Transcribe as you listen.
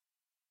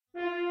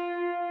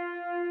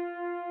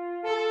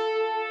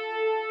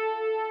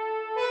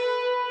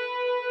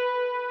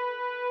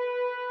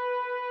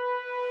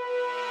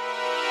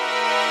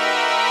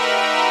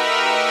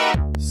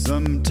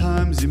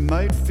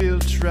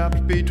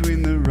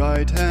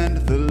right and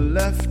the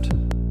left.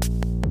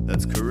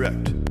 That's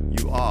correct,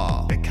 you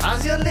are.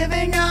 Because you're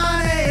living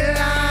on a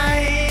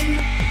line.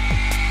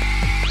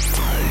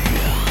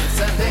 It's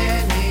a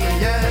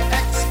linear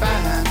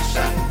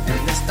expansion in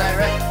this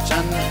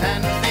direction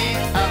and the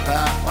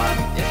other one.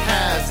 It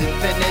has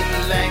infinite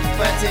length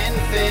but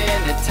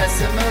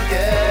infinitesimal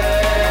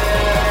girth.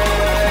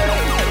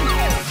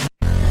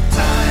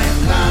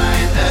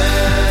 Timeline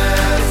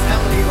Earth's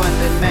only one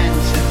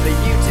dimension for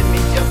you to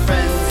meet your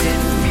friends in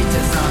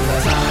meters on the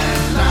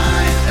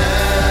timeline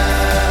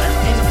Earth. An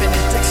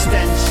infinite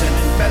extension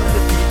in both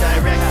of the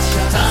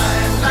directions.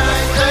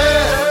 Timeline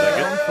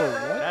Earth.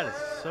 That is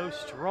so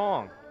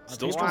strong.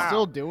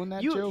 Still doing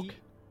that joke?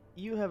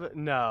 You have a...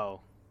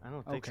 No. I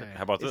don't think so. Okay.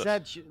 How about this? Is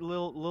that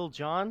Lil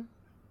Jon?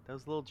 That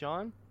was Lil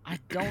Jon? I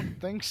don't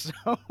think so.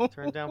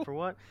 Turned down for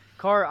what?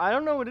 Car, I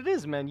don't know what it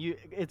is, man.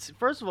 It's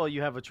first of all,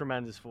 you have a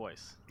tremendous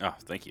voice. Oh,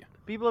 thank you.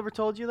 People ever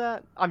told you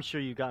that? I'm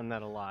sure you've gotten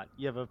that a lot.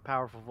 You have a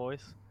powerful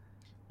voice.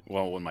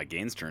 Well, when my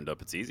gain's turned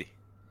up, it's easy.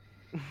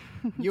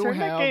 You Turn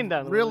that gain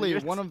down have a really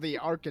little. one of the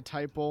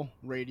archetypal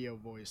radio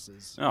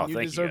voices. Oh, you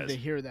thank you, deserve guys. to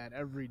hear that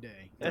every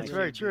day. That's You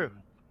very really true.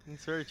 do.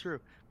 It's very true.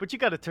 But you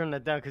got to turn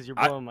that down because you're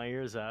blowing my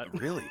ears out.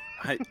 Really?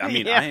 I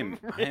mean, Yeah,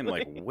 I am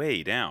like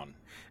way down.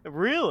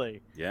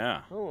 Really?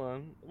 Yeah. Hold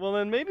on. Well,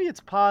 then maybe it's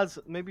Paz.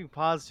 Maybe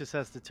Paz just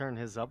has to turn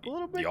his up a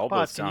little bit. Y'all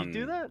Paz, both can you sound-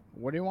 do that?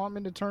 What do you want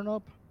me to turn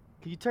up?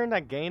 Can you turn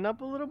that gain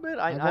up a little bit?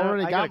 I've I don't-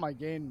 already I got gotta- my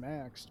gain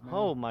maxed, man.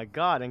 Oh my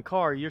God! And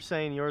Car, you're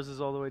saying yours is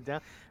all the way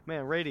down?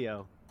 Man,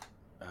 radio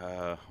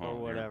or Here.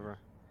 whatever.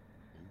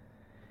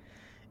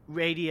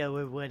 Radio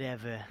or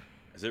whatever.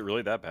 Is it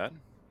really that bad?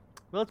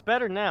 Well, it's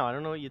better now. I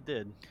don't know what you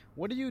did.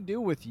 What do you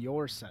do with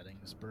your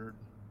settings, Bird?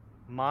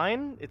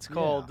 Mine, it's Yeah.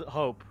 called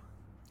Hope.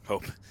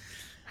 Hope. Hope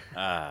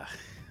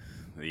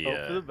for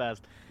the The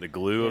best. the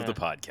glue of Yeah. the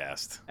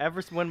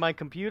podcast. When my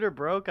computer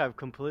broke, I've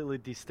completely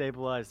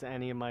destabilized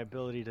any of my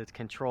ability to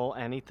control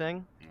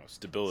anything.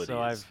 Stability.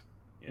 So is,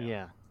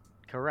 Yeah,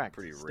 correct.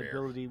 Pretty rare.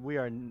 Stability. We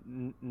are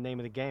name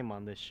of the game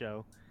on this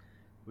show.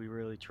 We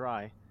really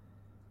try.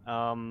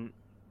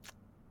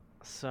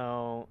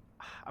 So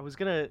we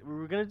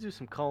were gonna do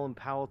some Colin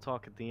Powell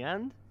talk at the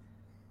end,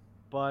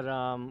 but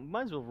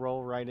might as well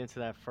roll right into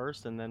that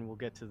first, and then we'll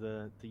get to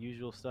the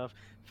usual stuff.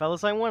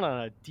 Fellas, I went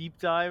on a deep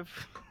dive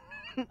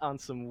on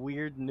some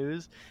weird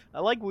news. I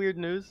like weird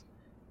news,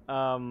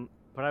 but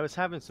I was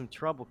having some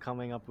trouble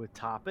coming up with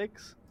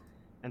topics.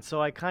 And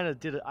so I kind of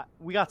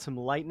we got some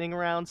lightning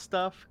round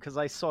stuff because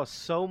I saw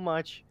so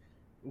much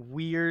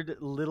weird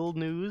little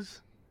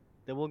news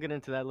that we'll get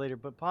into that later.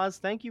 But Paz,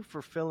 thank you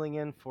for filling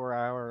in for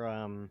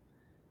our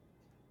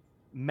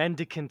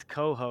mendicant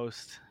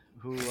co-host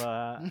who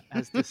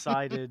has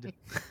decided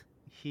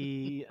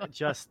he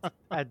just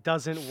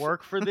doesn't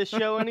work for this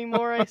show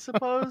anymore, I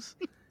suppose.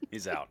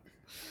 He's out.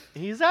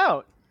 He's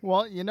out.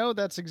 Well,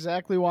 that's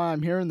exactly why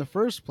I'm here in the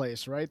first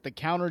place, right? The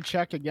counter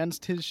check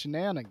against his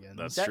shenanigans.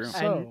 That's That- true.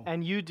 So-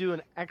 And you do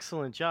an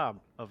excellent job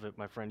of it,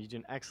 my friend. You do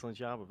an excellent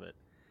job of it.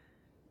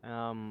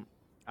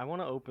 I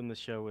want to open the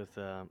show with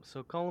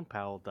so Colin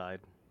Powell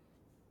died.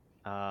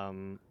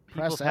 People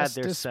Press have had S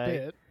their to say.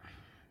 spit.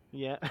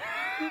 Yeah.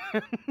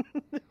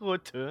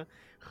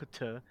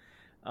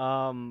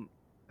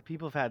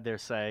 People have had their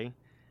say.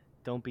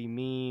 Don't be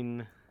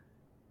mean.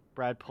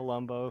 Brad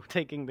Palumbo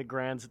taking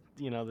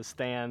the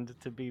stand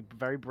to be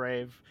very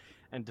brave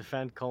and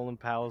defend Colin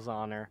Powell's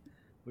honor.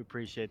 We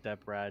appreciate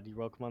that, Brad. You're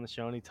welcome on the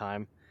show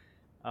anytime.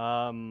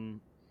 And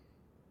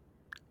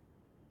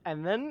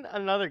then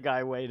another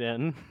guy weighed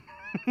in.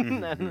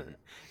 And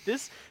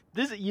this,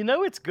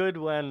 it's good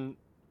when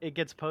it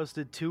gets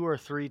posted 2 or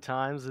 3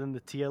 times in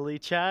the TLE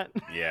chat.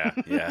 Yeah.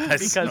 I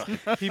Because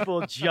saw-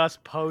 people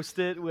just post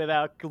it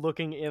without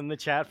looking in the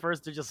chat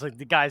first. They're just like,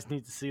 the guys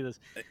need to see this.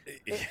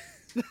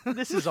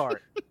 This is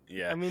art.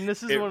 yeah. I mean,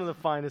 this is It- one of the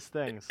finest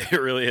things. It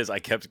really is. I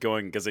kept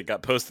going because it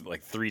got posted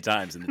like 3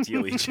 times in the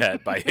TLE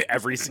chat by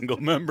every single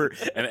member.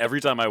 And every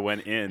time I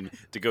went in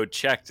to go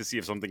check to see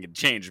if something had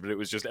changed, but it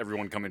was just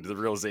everyone coming to the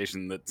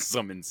realization that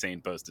some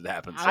insane post had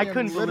happened. So I I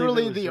couldn't am believe it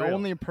literally was the real.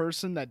 only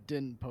person that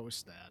didn't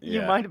post that. You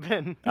Yeah. might have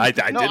been. I No,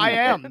 didn't. I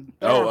am.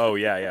 There were Oh,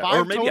 yeah. 5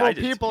 Or maybe total I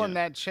did. people yeah. in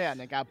that chat, and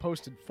it got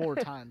posted 4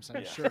 times,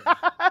 I'm sure.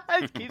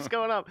 It keeps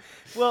going up.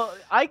 Well,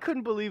 I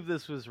couldn't believe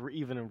this was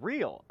even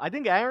real. I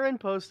think Aaron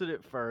posted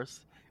it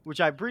first,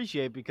 which I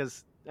appreciate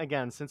because,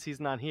 again, since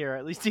he's not here,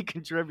 at least he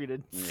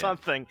contributed Yeah.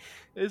 something.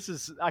 This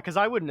is because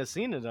I wouldn't have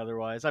seen it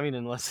otherwise. I mean,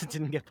 unless it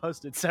didn't get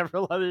posted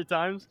several other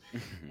times.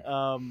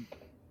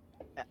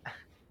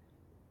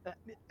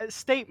 A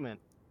statement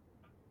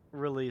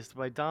released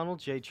by Donald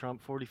J.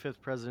 Trump, 45th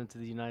President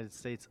of the United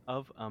States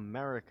of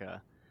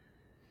America.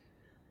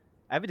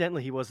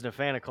 Evidently, he wasn't a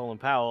fan of Colin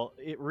Powell.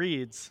 It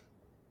reads,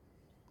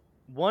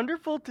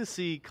 "Wonderful to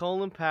see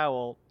Colin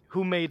Powell,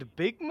 who made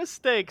big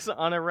mistakes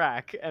on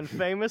Iraq and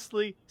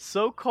famously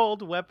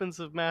so-called weapons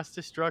of mass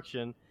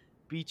destruction,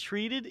 be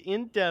treated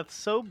in death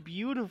so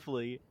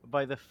beautifully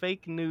by the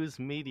fake news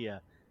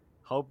media.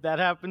 Hope that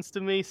happens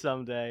to me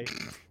someday.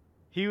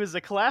 He was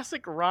a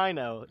classic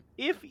rhino,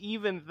 if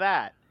even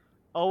that.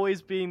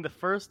 always being the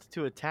first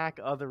to attack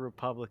other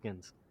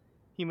Republicans.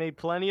 He made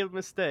plenty of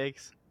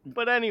mistakes,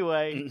 but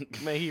anyway,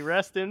 may he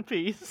rest in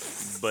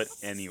peace. But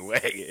anyway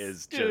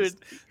is Dude, just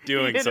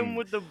doing hit him some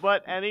with the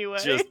butt anyway.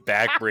 just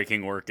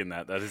backbreaking work in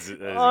that. That is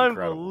incredible.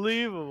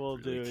 Unbelievable,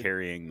 Really dude.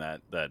 carrying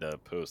that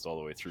post all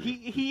the way through.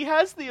 He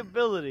has the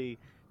ability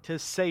to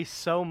say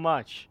so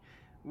much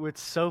with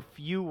so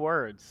few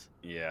words.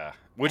 Yeah,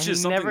 which and is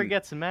he something. never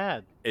gets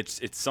mad.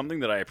 It's something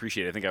that I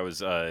appreciate. I think I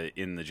was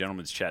in the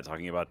gentleman's chat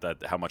talking about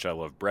that, how much I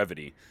love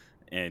brevity,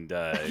 and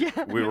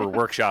we were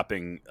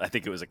workshopping. I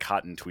think it was a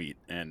Cotton tweet,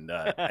 and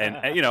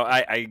you know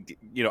I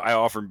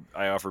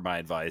offer my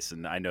advice,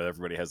 and I know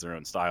everybody has their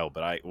own style,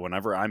 but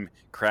whenever I'm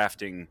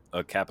crafting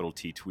a capital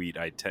T tweet,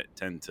 I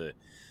tend to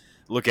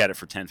look at it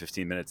for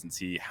 10-15 minutes and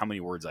see how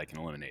many words I can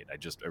eliminate. I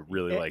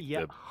really like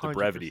the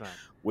brevity,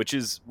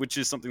 100%. which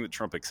is something that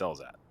Trump excels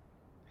at.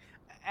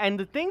 And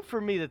the thing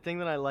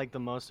that I like the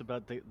most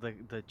about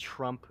the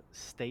Trump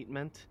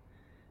statement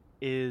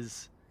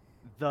is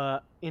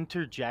the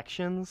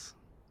interjections.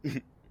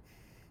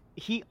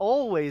 He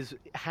always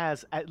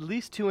has at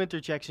least 2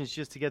 interjections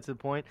just to get to the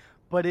point,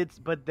 but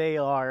they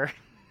are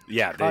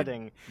Yeah,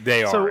 cutting.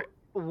 they are. So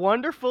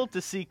wonderful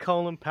to see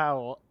Colin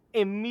Powell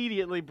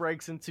immediately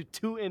breaks into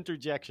 2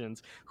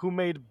 interjections, who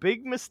made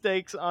big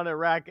mistakes on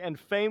Iraq and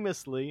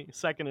famously,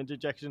 second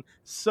interjection,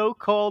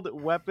 so-called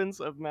weapons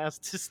of mass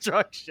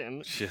destruction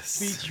be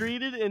Just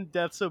treated in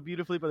death so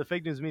beautifully by the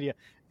fake news media.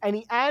 And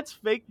he adds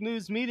fake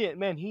news media.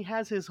 Man, he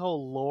has his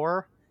whole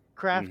lore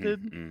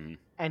crafted, mhm.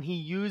 and he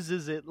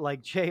uses it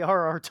like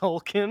J.R.R.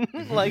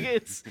 Tolkien. Like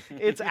it's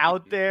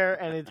out there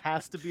and it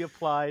has to be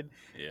applied.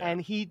 Yeah.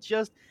 And he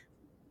just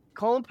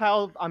Colin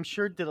Powell, I'm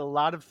sure, did a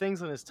lot of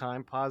things in his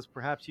time. Paz,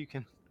 perhaps you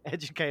can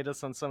educate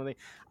us on some of the.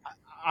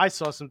 I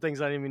saw some things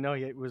I didn't even know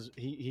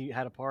he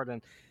had a part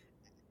in.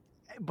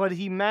 But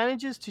he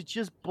manages to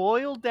just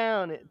boil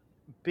down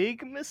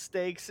big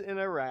mistakes in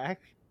Iraq,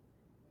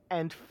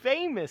 and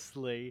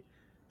famously,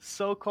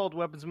 so-called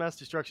weapons of mass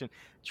destruction.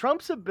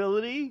 Trump's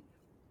ability,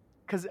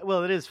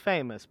 it is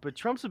famous, but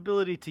Trump's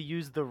ability to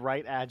use the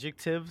right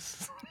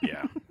adjectives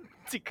Yeah.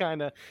 to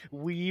kind of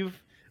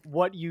weave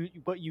what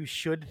you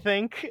should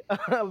think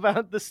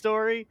about the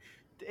story,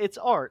 it's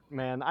art,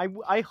 man.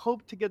 I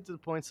hope to get to the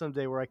point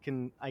someday where I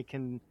can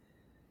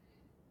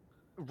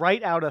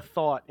write out a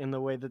thought in the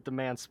way that the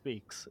man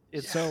speaks.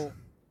 It's So,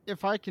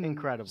 if I can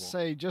incredible.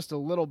 say just a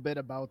little bit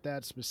about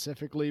that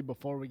specifically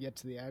before we get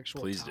to the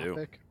actual Please do.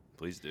 topic.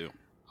 Please do.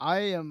 I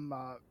am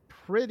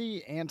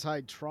pretty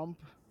anti-Trump.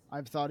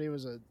 I've thought he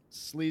was a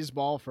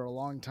sleazeball for a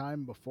long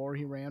time before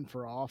he ran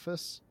for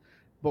office.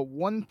 But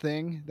one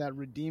thing that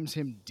redeems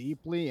him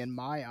deeply in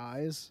my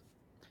eyes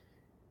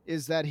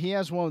is that he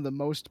has one of the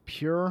most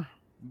pure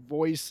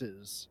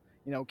voices,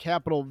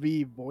 capital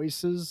V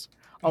voices,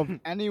 of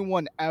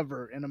anyone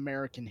ever in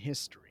American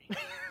history.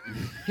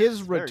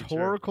 His Very true.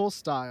 rhetorical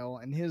style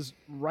and his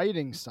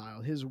writing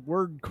style, his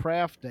word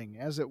crafting,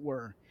 as it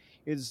were,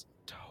 is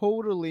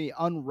totally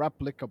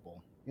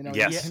unreplicable. Yes.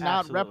 You Yeah, cannot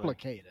absolutely.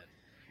 replicate it.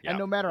 Yeah, And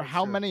no matter that's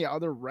how true. many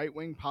other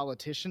right-wing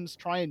politicians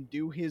try and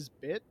do his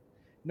bit,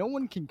 no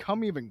one can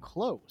come even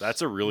close.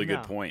 That's a really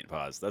good No. point,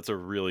 Paz. That's a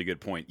really good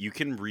point. You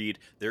can read.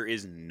 There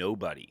is no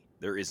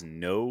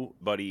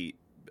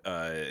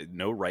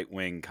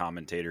right-wing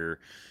commentator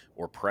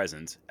or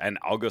presence, and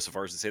I'll go so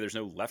far as to say there's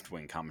no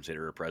left-wing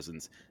commentator or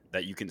presence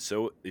that you can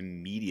so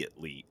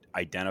immediately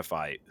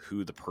identify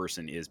who the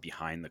person is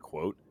behind the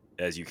quote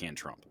as you can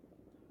Trump.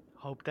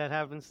 Hope that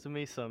happens to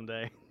me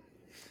someday.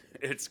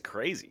 It's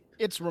crazy.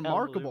 It's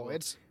remarkable. Unbelievable.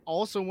 It's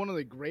also one of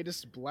the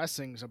greatest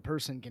blessings a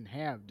person can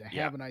have to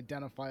Yeah. have an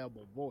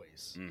identifiable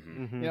voice.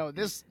 Hmm Mhm.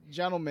 This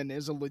gentleman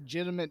is a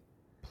legitimate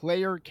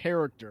player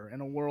character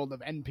in a world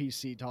of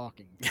NPC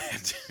talking.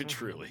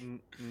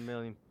 Truly.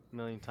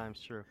 Million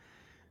times true.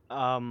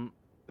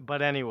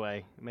 But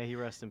anyway, may he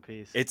rest in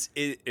peace. It's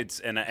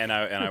and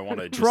I want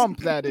to Trump,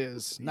 that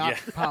is, not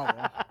Yeah.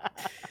 Powell.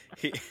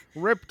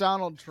 Rip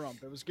Donald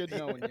Trump. It was good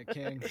knowing you,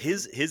 King.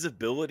 His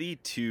ability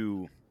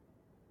to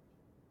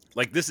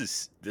this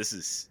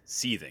is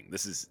seething.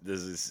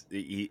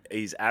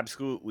 He's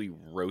absolutely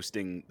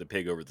roasting the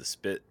pig over the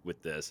spit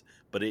with this,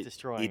 but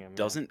Destroying him, yeah.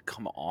 doesn't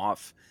come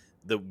off.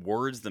 The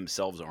words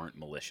themselves aren't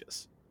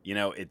malicious.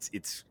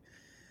 It's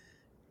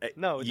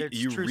No, they're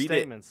you true read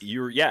statements.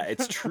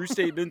 It's true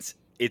statements.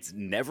 It's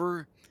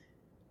never.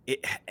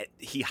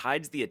 He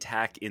hides the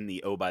attack in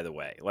the oh by the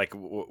way, like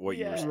what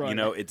you were Yeah. saying.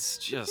 Right. It's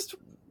just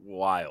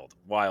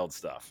wild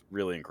stuff.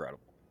 Really incredible.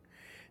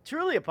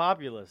 Truly a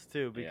populist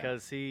too, Yeah.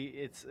 because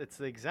it's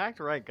the exact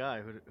right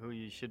guy who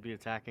you should be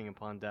attacking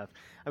upon death.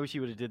 I wish he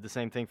would have did the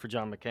same thing for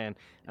John McCain.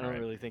 I don't Right.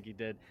 really think he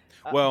did.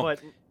 Well,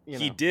 but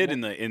He did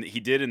in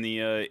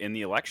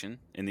the election,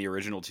 in the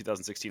original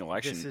 2016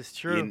 election. This is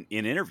true.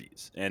 In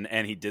interviews, and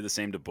he did the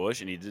same to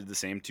Bush, and he did the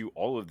same to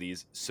all of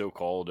these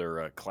so-called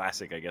or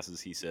classic, I guess,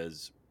 as he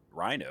says,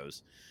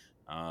 rhinos.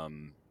 I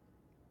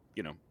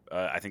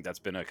think that's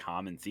been a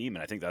common theme,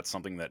 and I think that's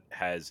something that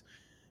has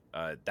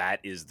that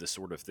is the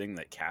sort of thing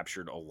that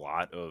captured a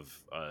lot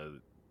of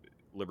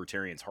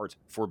libertarians' hearts,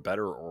 for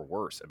better or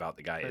worse, about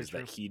the guy Very is true.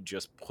 that he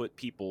just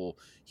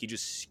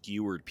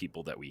skewered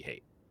people that we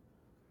hate.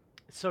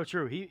 It's so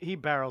true. He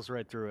barrels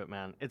right through it,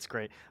 man. It's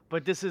great.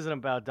 But this isn't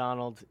about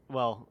Donald.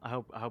 Well, I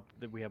hope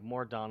that we have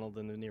more Donald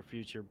in the near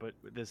future. But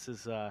this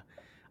is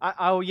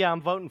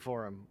I'm voting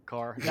for him,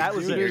 Carr. That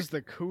was Dude it. is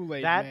the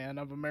Kool-Aid That- man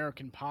of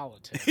American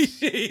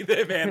politics.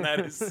 Man, that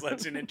is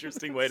such an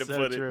interesting way to So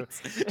put true.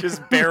 it.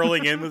 Just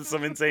barreling in with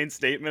some insane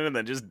statement and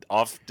then just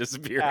off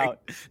disappearing. Out.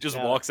 Just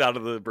Yeah. walks out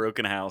of the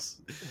broken house.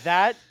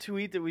 That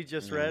tweet that we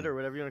just read, Yeah. or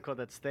whatever you want to call it,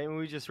 that statement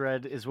we just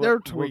read, is They're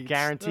what will tweets.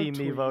 guarantee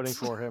They're me voting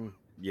tweets. for him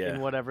Yeah.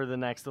 in whatever the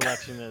next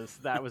election is.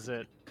 That was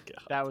it.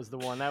 God. That was the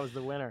one. That was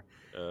the winner.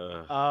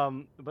 Uh,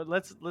 But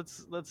let's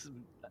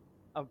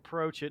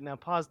approach it now.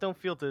 Pause. Don't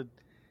feel to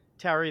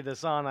tarry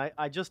this on.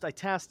 I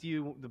tasked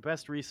you, the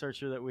best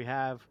researcher that we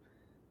have,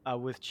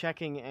 with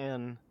checking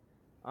in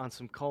on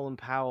some Colin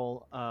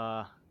Powell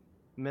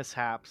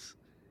mishaps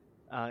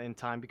in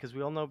time, because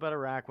we all know about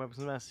Iraq, weapons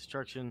of mass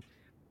destruction.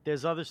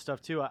 There's other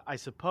stuff too, I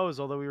suppose.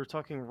 Although we were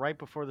talking right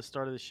before the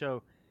start of the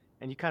show,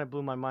 and you kind of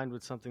blew my mind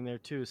with something there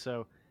too.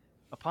 So,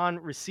 upon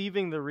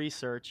receiving the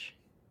research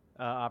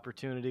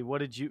opportunity,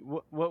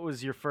 what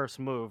was your first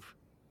move?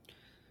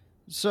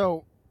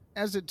 So,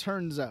 as it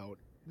turns out,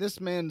 this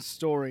man's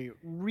story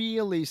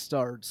really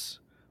starts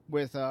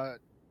with an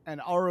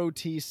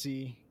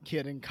ROTC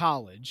kid in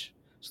college.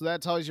 So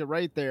that tells you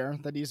right there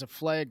that he's a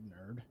flag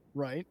nerd,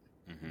 right?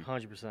 mhm.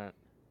 100%.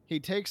 He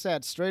takes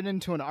that straight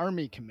into an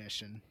army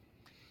commission,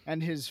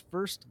 and his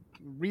first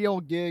real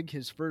gig,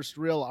 his first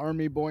real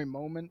army boy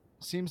moment,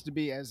 seems to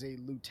be as a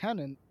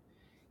lieutenant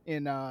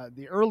in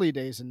the early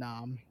days of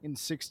Nam in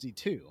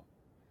 62.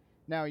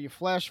 Now you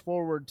flash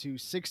forward to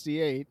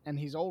 68, and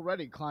he's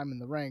already climbing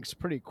the ranks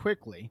pretty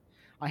quickly.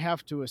 I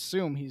have to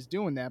assume he's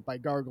doing that by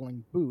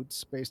gargling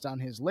boots based on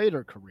his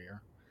later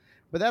career.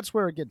 But that's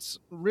where it gets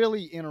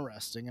really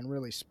interesting and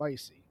really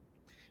spicy.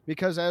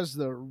 Because as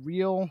the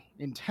real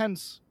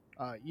intense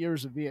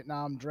years of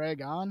Vietnam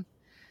drag on,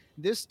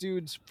 this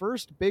dude's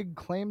first big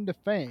claim to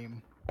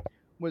fame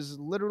was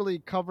literally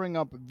covering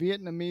up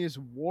Vietnamese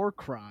war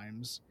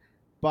crimes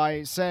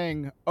by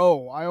saying,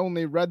 "Oh, I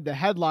only read the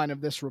headline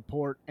of this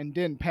report and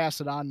didn't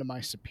pass it on to my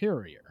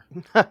superior."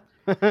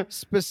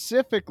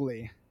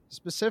 Specifically,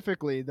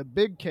 the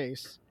big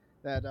case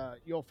that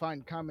you'll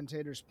find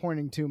commentators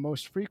pointing to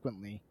most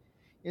frequently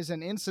is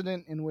an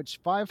incident in which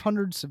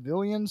 500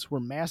 civilians were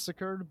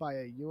massacred by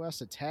a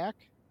U.S.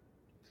 attack.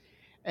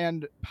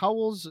 And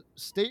Powell's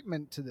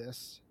statement to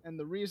this, and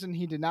the reason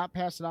he did not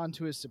pass it on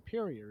to his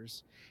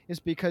superiors, is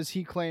because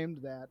he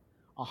claimed that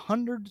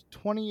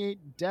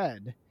 128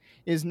 dead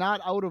is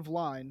not out of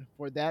line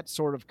for that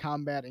sort of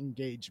combat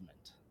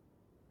engagement.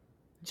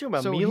 You talking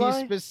about So My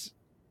Lai?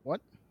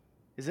 What?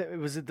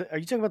 Are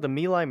you talking about the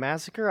My Lai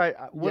massacre?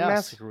 What Yes.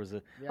 massacre was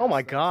it? Yes, Oh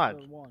my that's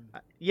God. the one.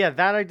 Yeah,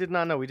 that I did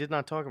not know. We did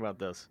not talk about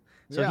this.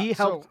 So Yeah, he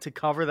helped to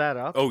cover that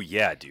up. Oh,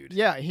 yeah, dude.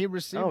 Yeah, he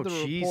received Oh, the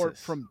report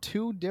Jesus. from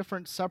two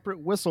different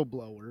separate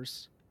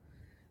whistleblowers.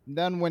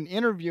 Then, when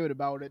interviewed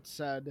about it,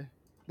 said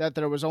that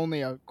there was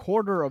only a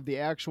quarter of the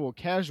actual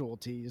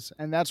casualties,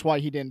 and that's why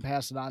he didn't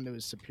pass it on to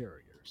his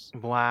superiors.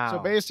 Wow. So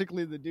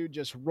basically, the dude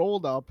just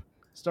rolled up,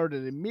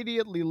 started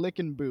immediately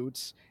licking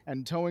boots,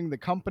 and towing the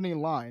company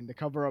line to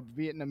cover up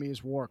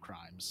Vietnamese war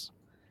crimes.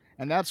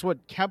 And that's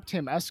what kept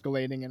him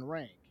escalating in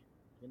rank.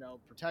 You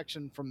know,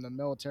 protection from the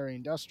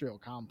military-industrial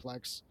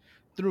complex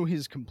through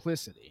his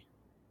complicity.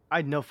 I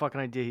had no fucking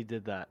idea he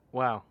did that.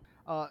 Wow.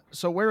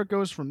 So where it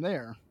goes from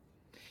there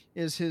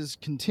is his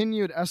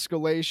continued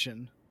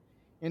escalation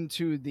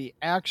into the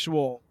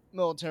actual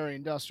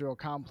military-industrial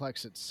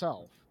complex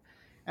itself.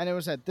 And it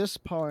was at this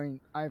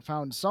point I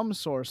found some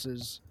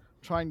sources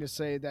trying to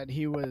say that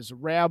he was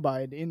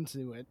rabbied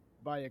into it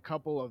by a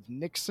couple of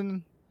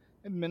Nixon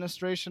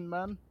administration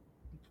men.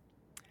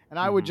 And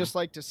I would Mhm. just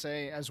like to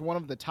say, as one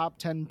of the top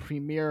 10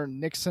 premier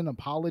Nixon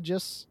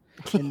apologists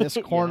in this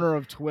Yeah. corner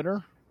of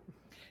Twitter,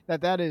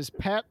 that is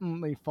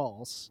patently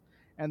false.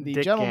 And the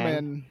Dick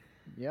gentleman,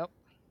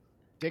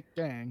 Dick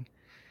Gang,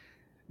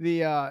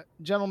 the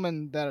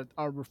gentlemen that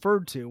are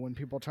referred to when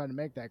people try to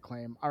make that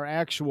claim are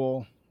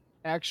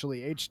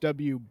actually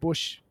H.W.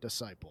 Bush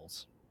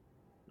disciples.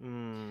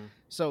 Mm.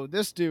 So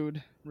this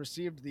dude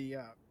received the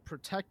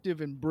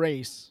protective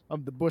embrace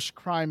of the Bush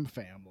crime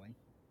family,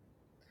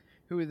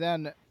 who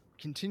then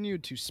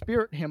continued to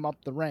spirit him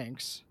up the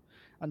ranks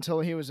until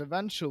he was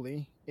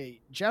eventually a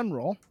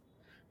general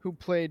who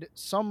played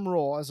some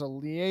role as a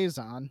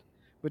liaison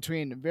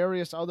between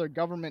various other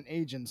government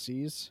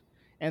agencies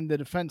and the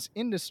defense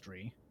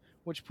industry,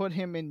 which put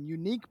him in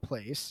unique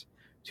place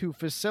to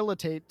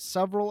facilitate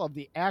several of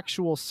the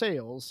actual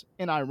sales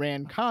in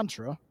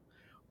Iran-Contra,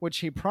 which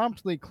he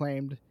promptly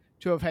claimed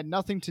to have had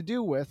nothing to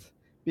do with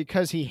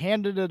because he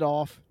handed it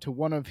off to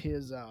one of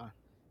his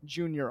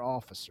junior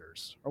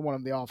officers, or one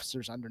of the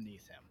officers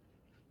underneath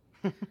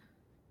him.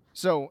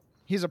 So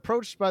he's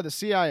approached by the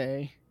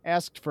CIA,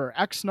 asked for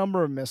X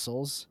number of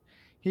missiles.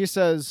 He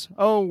says,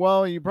 "Oh,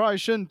 well, you probably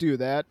shouldn't do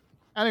that.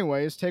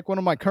 Anyways, take one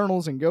of my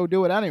colonels and go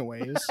do it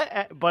anyways."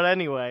 But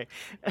anyway.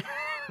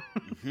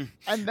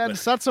 and then But-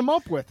 sets him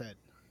up with it.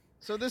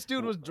 So this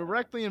dude was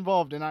directly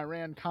involved in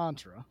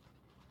Iran-Contra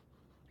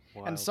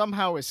and Wild.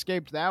 somehow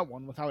escaped that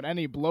one without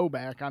any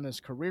blowback on his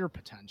career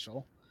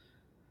potential.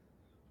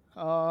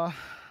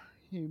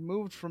 He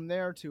moved from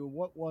there to,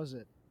 what was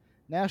it?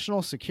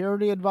 National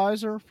Security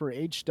Advisor for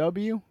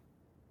HW,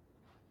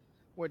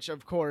 which,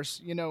 of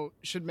course,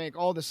 should make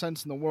all the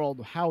sense in the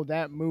world how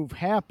that move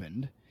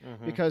happened.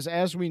 Mhm. Because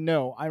as we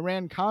know,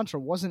 Iran-Contra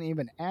wasn't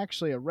even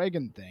actually a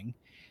Reagan thing.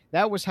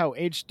 That was how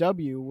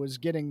HW was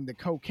getting the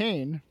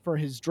cocaine for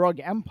his drug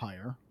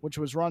empire, which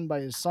was run by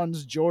his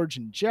sons George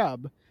and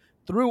Jeb,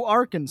 through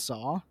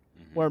Arkansas,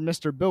 where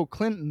Mr. Bill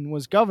Clinton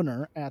was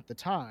governor at the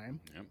time.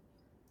 Yep.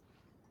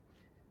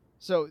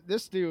 So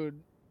this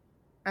dude,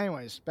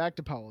 anyways, back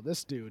to Powell.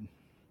 This dude,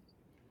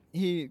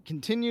 he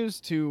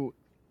continues to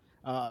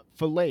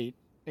fillet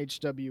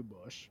H.W.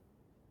 Bush,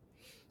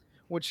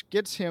 which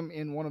gets him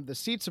in one of the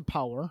seats of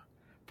power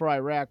for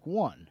Iraq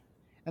 1.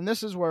 And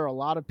this is where a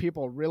lot of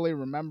people really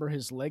remember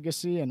his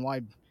legacy and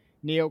why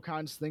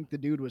neocons think the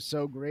dude was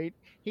so great.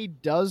 He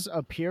does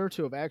appear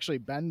to have actually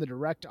been the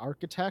direct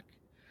architect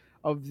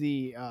of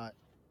the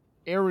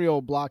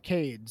aerial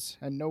blockades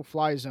and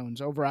no-fly zones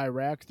over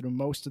Iraq through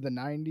most of the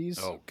 90s.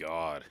 Oh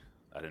God,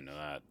 I didn't know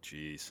that.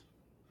 Jeez.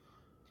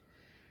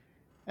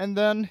 And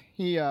then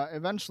he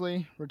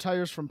eventually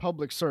retires from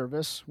public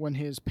service when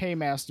his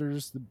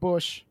paymasters, the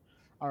Bush,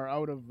 are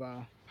out of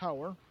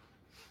power,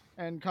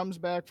 and comes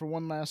back for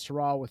one last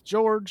hurrah with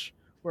George,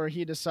 where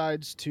he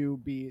decides to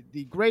be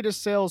the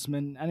greatest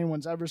salesman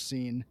anyone's ever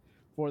seen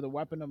for the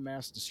weapon of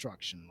mass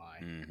destruction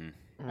line.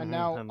 Mm-hmm. And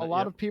now And a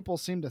lot of people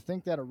seem to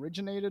think that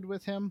originated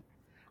with him.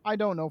 I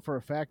don't know for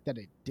a fact that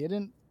it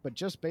didn't, but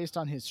just based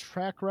on his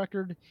track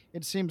record,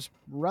 it seems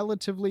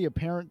relatively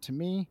apparent to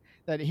me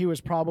that he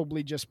was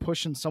probably just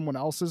pushing someone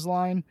else's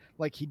line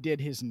like he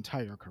did his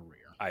entire career.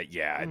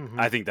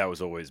 I think that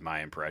was always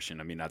my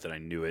impression. I mean, not that I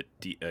knew it,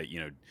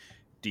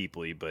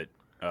 deeply, but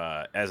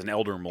as an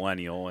elder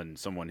millennial and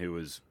someone who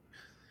was,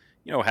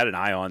 had an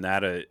eye on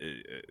that,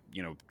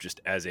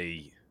 just as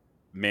a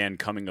man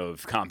coming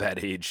of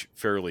combat age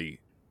fairly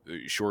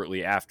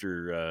shortly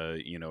after,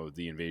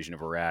 the invasion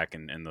of Iraq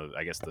and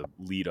I guess the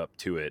lead up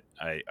to it,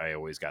 I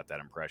always got that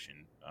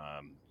impression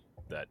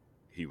that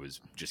he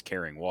was just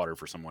carrying water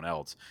for someone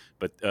else.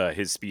 But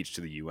his speech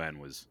to the UN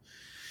was,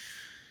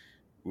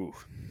 ooh.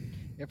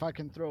 If I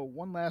can throw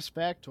one last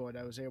factoid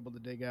I was able to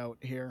dig out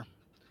here,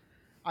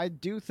 I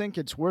do think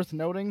it's worth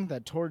noting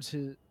that towards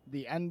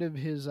the end of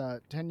his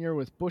tenure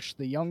with Bush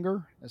the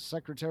Younger as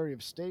Secretary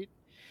of State,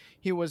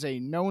 he was a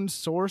known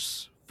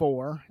source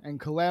for and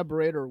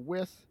collaborator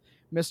with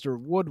Mr.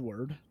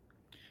 Woodward,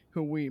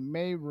 who we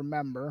may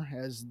remember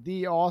as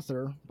the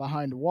author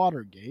behind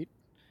Watergate,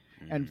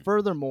 and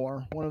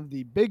furthermore, one of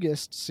the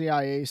biggest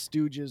CIA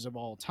stooges of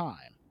all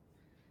time.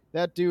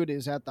 That dude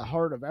is at the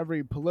heart of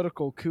every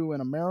political coup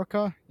in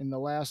America in the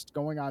last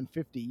going on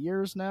 50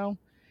 years now,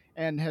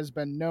 and has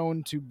been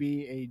known to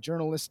be a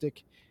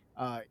journalistic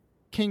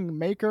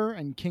kingmaker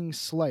and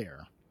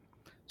kingslayer.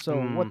 So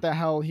what the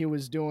hell he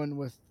was doing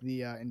with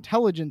the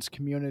intelligence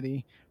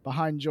community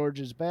behind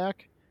George's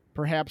back,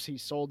 perhaps he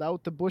sold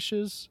out the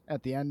Bushes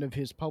at the end of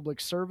his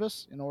public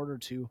service in order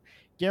to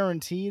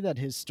guarantee that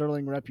his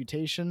sterling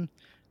reputation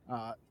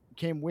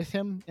came with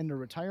him into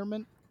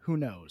retirement. Who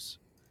knows?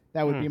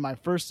 That would be my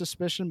first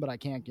suspicion, but I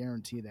can't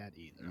guarantee that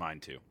either. Mine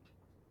too.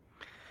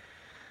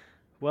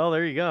 Well,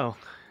 there you go.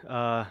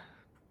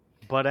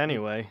 But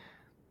anyway,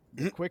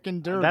 Quick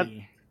and dirty.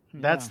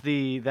 that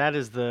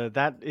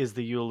Yeah. is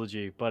the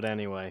eulogy. But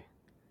anyway,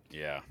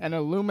 Yeah. An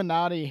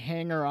Illuminati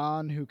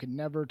hanger-on who can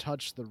never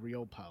touch the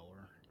real power.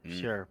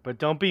 sure. But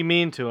don't be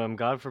mean to him.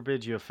 God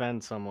forbid you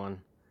offend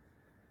someone.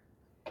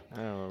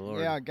 Oh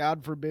Lord. Yeah,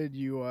 God forbid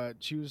you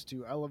choose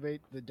to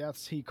elevate the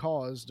deaths he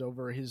caused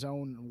over his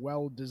own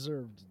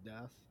well-deserved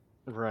death.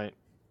 Right.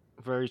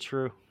 Very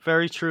true.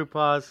 Very true,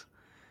 Paz.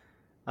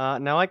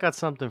 Now I got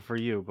something for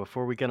you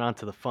before we get on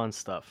to the fun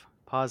stuff.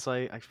 Paz,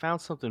 I found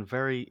something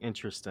very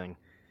interesting.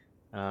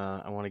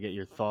 I want to get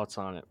your thoughts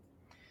on it.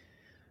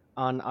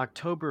 On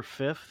October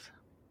 5th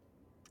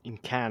in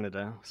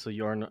Canada, so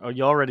you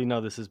already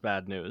know this is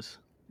bad news.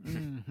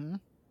 Mm-hmm.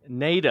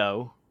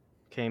 NATO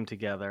came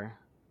together,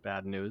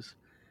 bad news,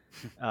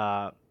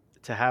 to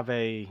have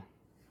a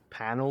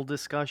panel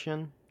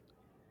discussion,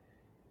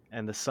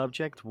 and the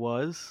subject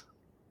was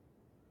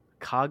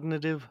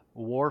cognitive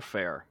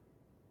warfare.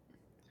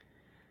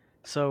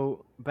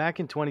 So back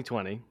in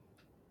 2020,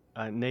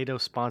 NATO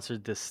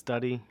sponsored this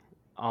study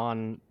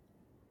on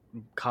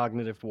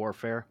cognitive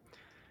warfare,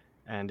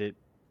 and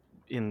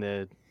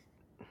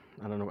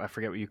I don't know, I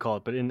forget what you call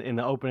it, but in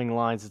the opening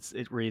lines,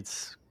 it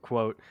reads,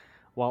 quote,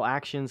 while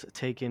actions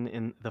taken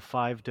in the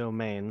 5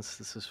 domains,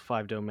 this is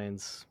 5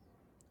 domains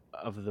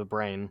of the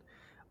brain,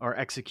 are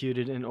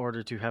executed in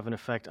order to have an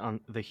effect on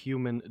the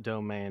human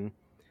domain,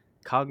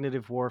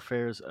 cognitive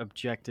warfare's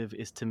objective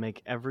is to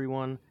make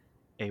everyone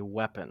a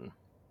weapon.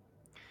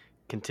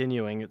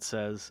 Continuing, it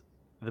says,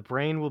 the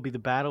brain will be the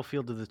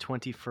battlefield of the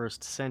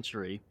 21st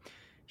century.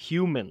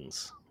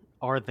 Humans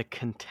are the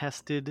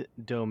contested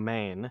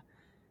domain,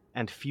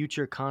 and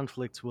future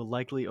conflicts will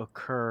likely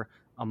occur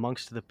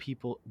amongst the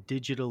people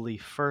digitally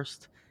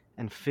first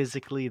and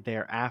physically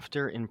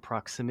thereafter in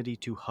proximity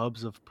to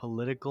hubs of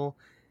political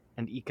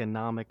and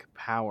economic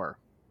power.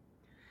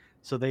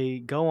 So they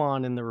go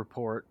on in the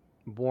report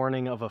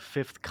warning of a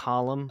fifth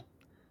column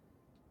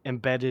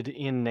embedded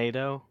in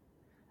NATO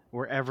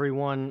where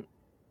everyone,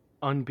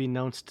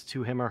 unbeknownst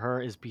to him or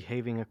her, is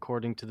behaving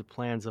according to the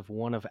plans of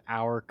one of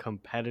our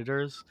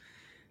competitors.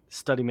 The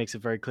study makes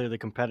it very clear the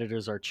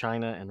competitors are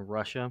China and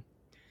Russia.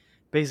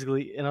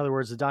 Basically, in other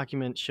words, the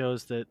document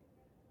shows that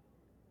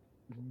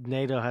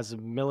NATO has a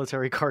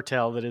military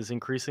cartel that is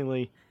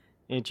increasingly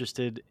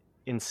interested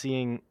in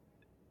seeing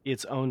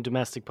its own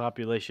domestic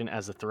population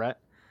as a threat,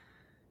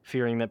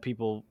 fearing that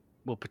people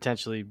will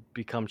potentially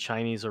become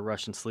Chinese or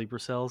Russian sleeper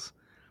cells,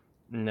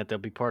 and that they'll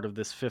be part of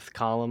this fifth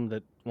column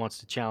that wants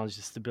to challenge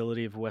the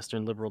stability of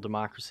Western liberal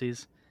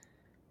democracies.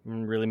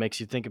 And really makes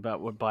you think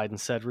about what Biden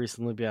said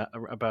recently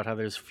about how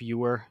there's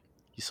fewer.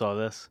 You saw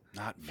this?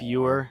 Not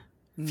more.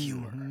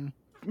 Fewer. Mhm.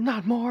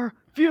 Not more.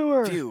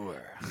 Fewer.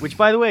 Fewer. Which,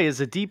 by the way, is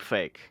a deep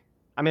fake.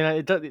 I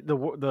mean,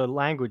 the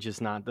language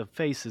is not. The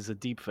face is a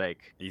deep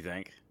fake. You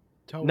think?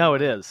 No,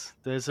 it is.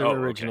 There's an Oh, okay.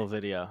 original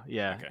video.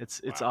 Yeah, Okay.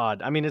 it's Wow.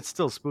 odd. I mean, it's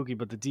still spooky,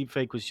 but the deep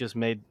fake was just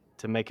made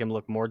to make him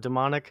look more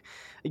demonic.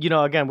 You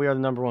know, again, we are the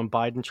number one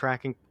Biden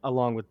tracking,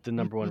 along with the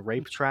number one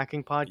rape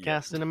tracking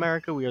podcast in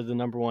America. We are the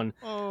number one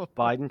Oh,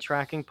 Biden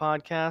tracking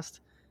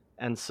podcast.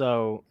 And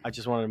so I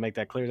just wanted to make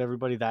that clear to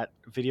everybody. That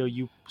video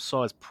you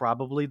saw is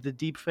probably the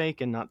deep fake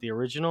and not the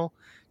original.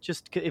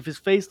 Just if his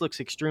face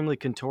looks extremely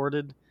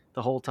contorted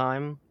the whole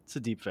time, it's a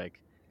deep fake.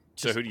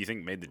 So who do you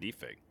think made the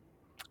deepfake?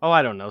 Oh,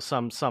 I don't know,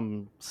 some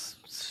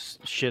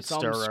shit some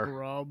stirrer.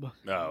 scrub.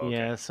 Oh, okay.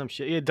 Yeah, some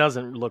shit. It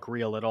doesn't look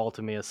real at all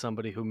to me as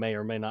somebody who may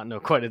or may not know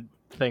quite a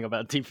thing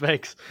about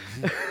deepfakes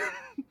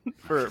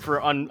for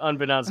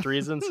unbeknownst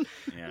reasons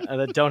Yeah.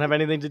 that don't have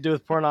anything to do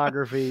with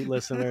pornography.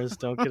 Listeners,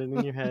 don't get it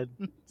in your head.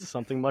 It's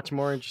something much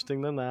more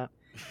interesting than that.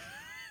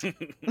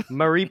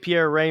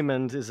 Marie-Pierre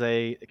Raymond is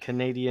a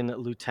Canadian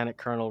lieutenant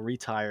colonel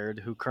retired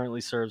who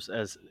currently serves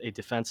as a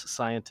defense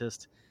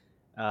scientist.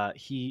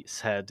 He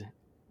said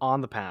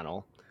on the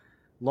panel,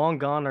 "Long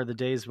gone are the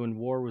days when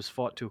war was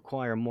fought to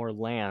acquire more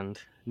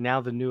land.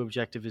 Now the new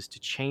objective is to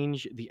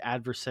change the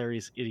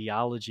adversary's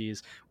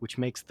ideologies, which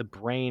makes the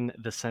brain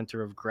the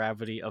center of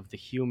gravity of the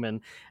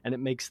human, and it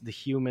makes the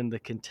human the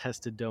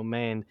contested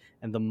domain,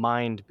 and the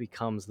mind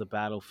becomes the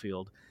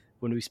battlefield.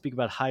 When we speak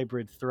about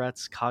hybrid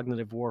threats,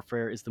 cognitive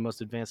warfare is the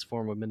most advanced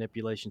form of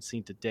manipulation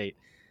seen to date.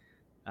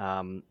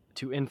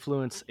 To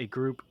influence a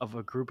group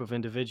of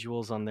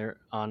individuals on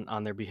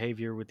their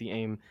behavior with the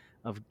aim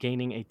of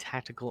gaining a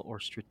tactical or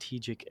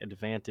strategic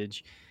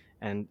advantage."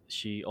 And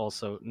she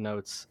also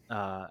notes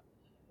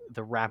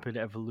the rapid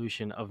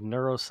evolution of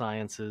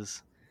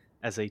neurosciences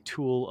as a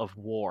tool of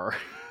war.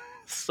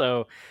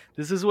 So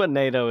this is what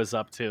NATO is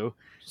up to.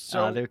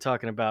 So They're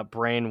talking about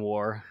brain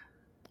war.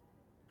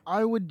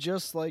 I would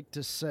just like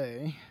to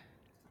say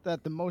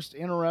that the most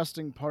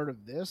interesting part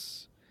of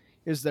this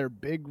is their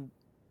big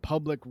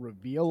public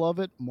reveal of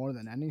it more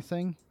than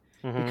anything.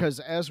 Mhm. Because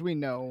as we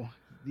know,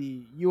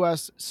 the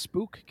U.S.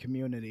 spook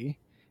community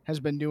has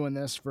been doing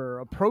this for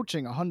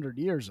approaching 100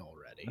 years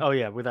already. Oh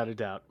yeah, without a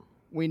doubt.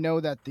 We know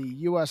that the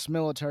U.S.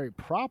 military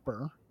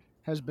proper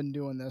has been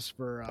doing this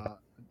for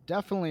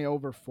definitely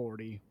over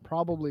 40,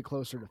 probably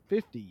closer to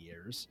 50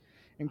 years,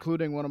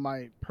 including one of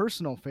my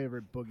personal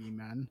favorite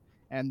boogeymen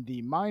and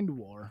the Mind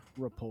War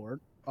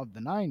report of the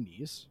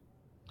 90s.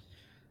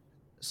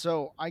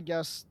 So I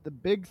guess the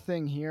big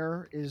thing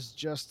here is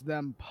just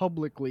them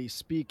publicly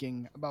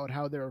speaking about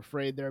how they're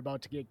afraid they're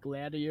about to get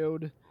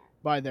gladioed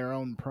by their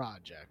own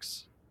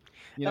projects.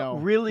 You know,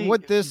 really-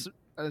 what this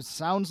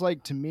sounds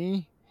like to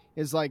me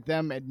is like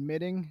them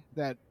admitting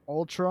that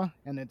Ultra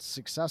and its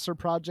successor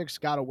projects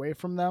got away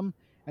from them,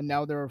 and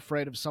now they're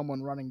afraid of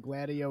someone running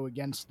Gladio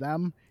against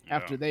them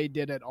after Yeah. they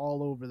did it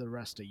all over the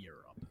rest of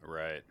Europe.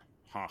 Right.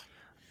 Huh.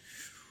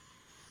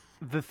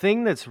 The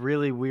thing that's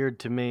really weird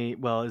to me,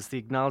 well, is the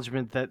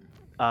acknowledgement that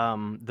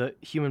the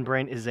human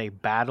brain is a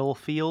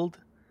battlefield,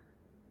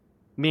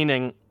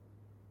 meaning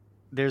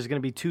there's going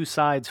to be two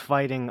sides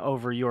fighting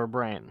over your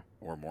brain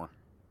Or more.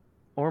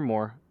 or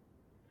more,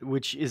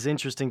 which is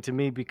interesting to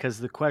me because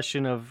the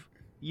question of,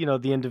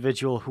 the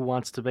individual who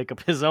wants to make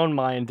up his own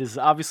mind is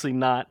obviously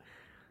not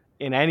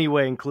in any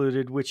way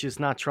included, which is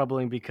not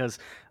troubling because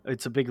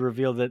it's a big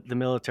reveal that the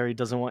military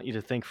doesn't want you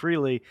to think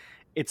freely.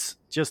 It's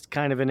just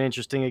kind of an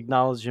interesting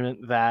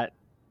acknowledgement that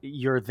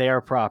you're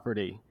their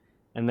property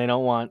and they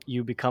don't want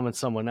you becoming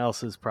someone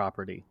else's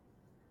property.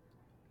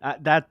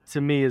 That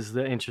to me is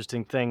the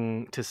interesting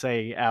thing to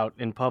say out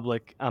in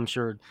public. I'm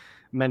sure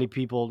many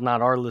people,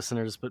 not our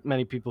listeners, but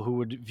many people who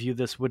would view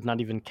this would not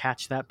even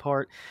catch that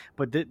part.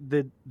 But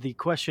the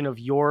question of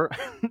your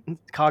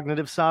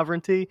cognitive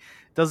sovereignty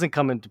doesn't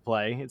come into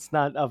play. It's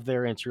not of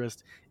their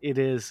interest. It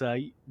is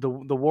the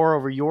war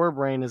over your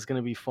brain is going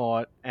to be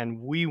fought,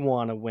 and we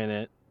want to win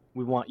it.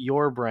 We want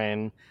your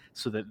brain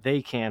so that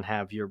they can't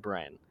have your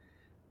brain.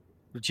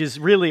 which is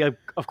really,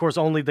 of course,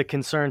 only the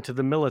concern to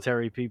the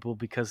military people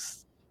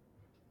because,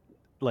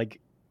 like,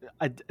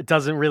 it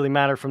doesn't really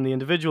matter from the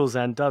individual's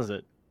end, does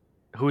it?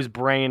 Whose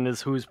brain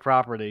is whose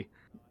property?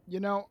 You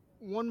know,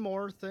 one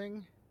more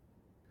thing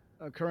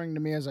occurring to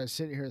me as I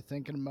sit here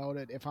thinking about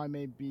it, if I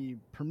may be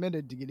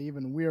permitted to get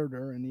even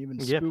weirder and even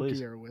Yeah,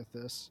 please. spookier with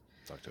this.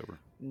 It's October.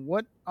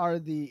 What are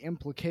the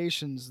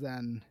implications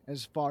then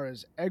as far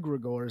as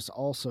egregores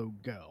also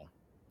go?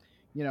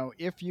 You know,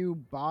 if you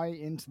buy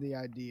into the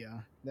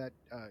idea that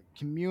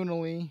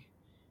communally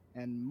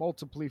and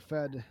multiply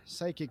fed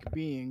psychic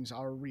beings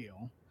are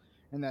real,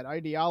 and that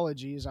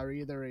ideologies are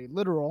either a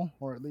literal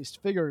or at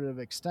least figurative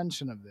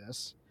extension of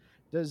this,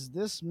 does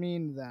this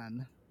mean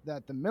then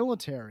that the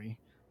military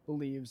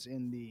believes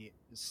in the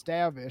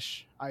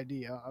Stavish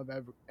idea of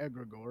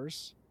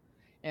egregores,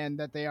 and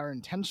that they are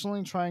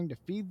intentionally trying to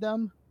feed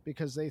them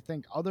because they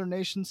think other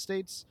nation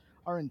states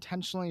are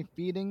intentionally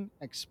feeding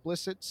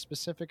explicit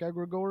specific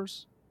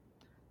egregores?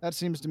 That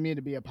seems to me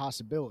to be a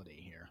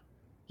possibility here.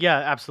 Yeah,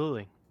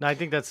 absolutely. No, I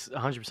think that's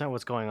 100%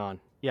 what's going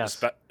on.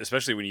 Yes.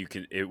 Especially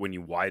when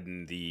you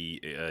widen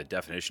the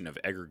definition of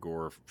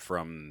egregore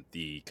from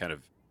the kind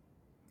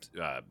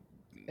of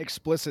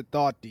explicit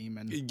thought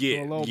demon to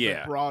a little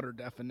bit broader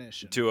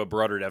definition. To a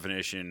broader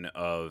definition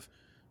of,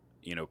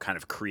 kind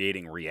of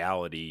creating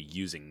reality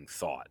using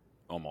thought,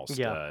 almost.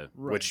 Right.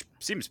 Which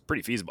seems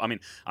pretty feasible. I mean,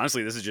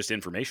 honestly, this is just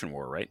information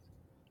war, right?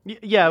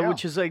 Yeah,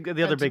 which is like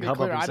the other big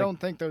hubbub. I don't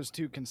think those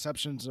two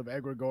conceptions of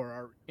egregore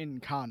are in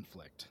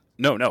conflict.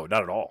 No, not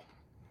at all.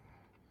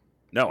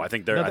 No, I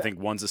think I think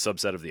one's a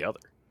subset of the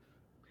other.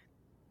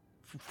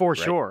 For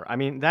sure. I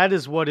mean, that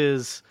is what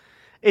is.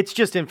 It's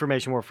just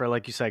information warfare,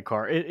 like you said,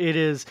 Carr. It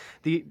is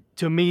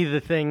to me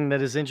the thing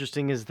that is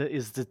interesting is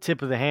the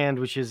tip of the hand,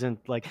 which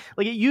isn't like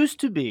it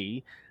used to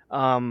be,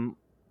 the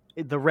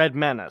Red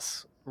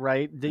Menace,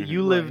 right? That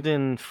you lived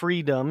in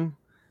freedom,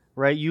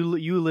 right? You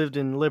lived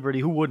in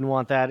liberty. Who wouldn't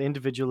want that?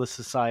 Individualist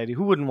society.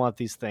 Who wouldn't want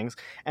these things?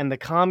 And the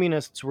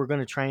communists were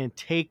going to try and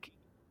take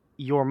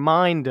your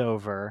mind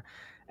over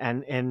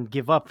and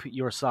give up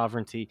your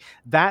sovereignty.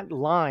 That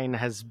line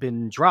has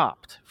been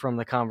dropped from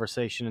the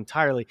conversation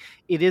entirely.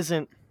 It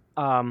isn't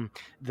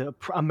the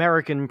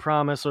American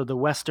promise or the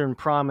Western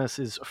promise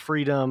is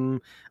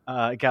freedom,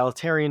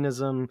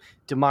 egalitarianism,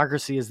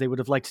 democracy as they would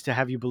have liked to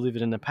have you believe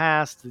it in the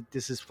past.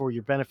 This is for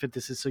your benefit.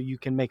 This is so you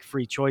can make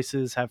free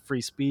choices, have free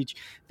speech,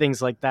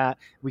 things like that.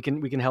 We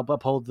can help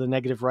uphold the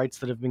negative rights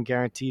that have been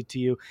guaranteed to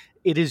you.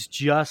 It is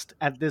just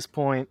at this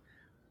point,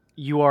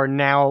 you are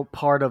now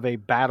part of a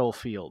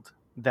battlefield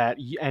that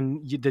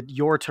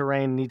your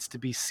terrain needs to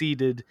be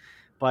ceded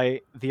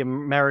by the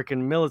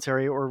American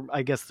military, or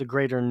I guess the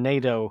greater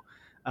NATO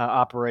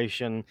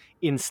operation,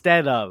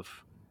 instead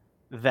of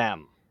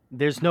them.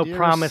 There's no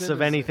promise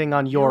of anything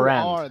on your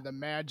end. You are the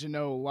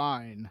Maginot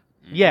Line.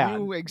 Yeah.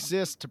 You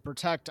exist to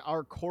protect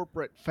our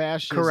corporate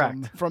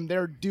fascism from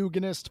their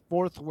Duganist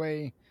fourth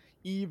way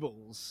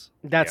evils.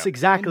 That's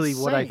exactly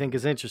what I think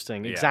is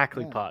interesting. Yeah.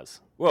 Exactly,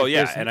 Paz. Well,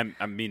 and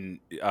I mean,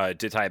 to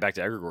tie it back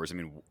to egregores, I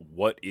mean,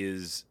 what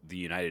is the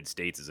United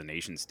States as a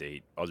nation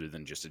state other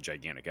than just a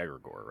gigantic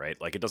egregore, right?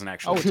 Like, it doesn't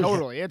actually... Oh,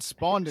 totally. It's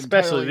spawned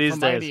Especially entirely these from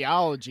days.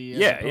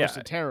 ideology as opposed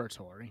to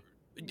territory.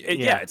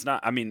 It's not.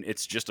 I mean,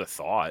 it's just a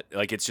thought.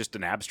 Like, it's just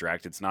an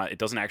abstract. It's not. It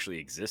doesn't actually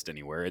exist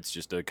anywhere. It's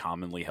just a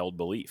commonly held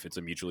belief. It's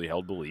a mutually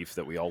held belief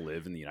that we all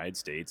live in the United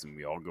States and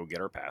we all go get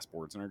our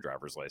passports and our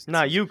driver's licenses.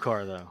 Not you,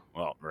 Carr, though.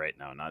 Well, right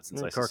now, not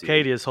since I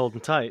Carcadia's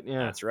holding tight.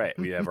 Yeah, that's right.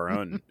 We have our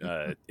own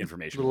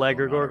information. Little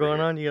egregore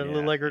going on. You got a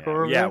little egregore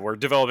over there? Yeah, we're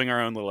developing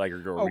our own little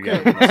egregore.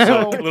 Okay, we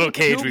got a little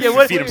cage. We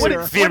feed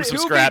him some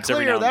scraps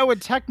every now and then. That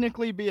would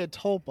technically be a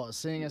tulpa,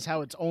 seeing as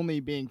how it's only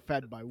being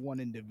fed by one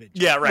individual.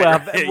 Yeah,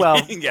 right.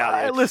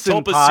 Well, listen,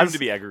 tulpas seem to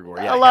be egregore.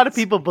 Yeah, a lot of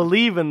people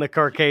believe in the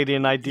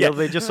Carcadian ideal.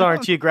 They just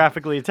aren't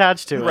geographically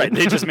attached to it. Right.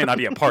 They just may not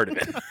be a part of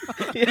it.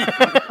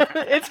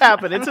 It's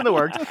happened. It's in the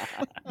works.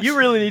 You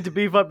really need to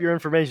beef up your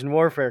information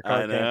warfare,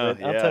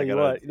 Carcadian. I'll tell you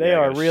what. They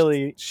are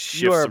really...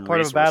 You are a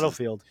part of a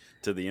battlefield.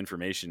 To the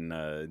information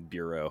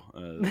bureau,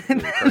 the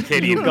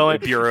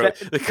Carcadian Bureau,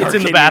 the Carcadian it's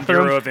in the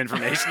bathroom. Bureau of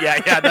Information.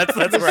 Yeah, that's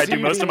where I do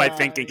most of my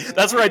thinking.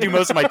 That's where I do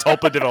most of my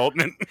tulpa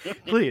development.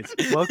 Please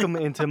welcome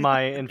into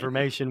my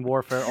information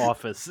warfare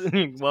office.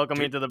 Welcome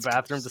me into the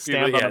bathroom to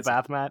stand on the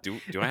bath mat.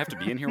 Do I have to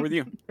be in here with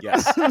you?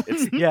 Yes.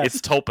 It's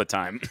tulpa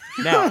time.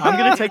 Now I'm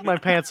gonna take my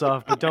pants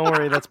off, but don't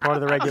worry, that's part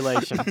of the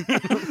regulation.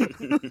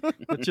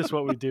 That's just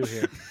what we do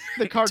here.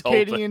 The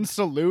Carcadian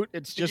salute.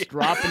 It's just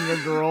dropping your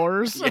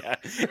drawers. Yeah,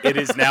 it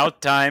is now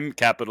time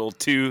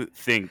to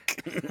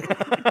think.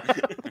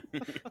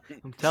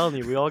 I'm telling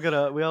you, we all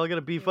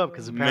gotta beef up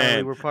because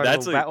apparently we're part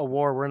of a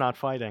war we're not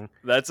fighting.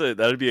 That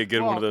would be a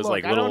good one of those I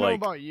don't know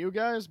about you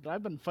guys, but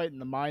I've been fighting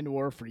the mind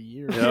war for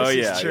years. Oh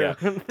yeah,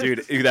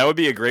 dude, that would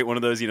be a great one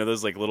of those.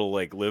 Those like little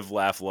like live,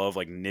 laugh, love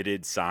like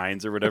knitted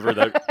signs or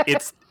whatever.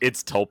 It's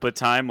tulpa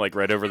time, like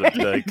right over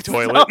the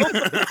toilet.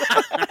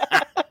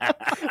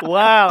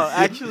 Wow.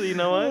 Actually, you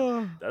know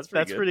what? That's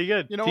That's good. pretty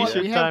good. You know what?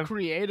 T-shirt We time. have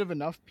creative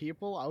enough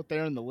people out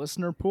there in the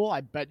listener pool.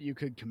 I bet you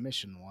could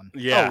commission one.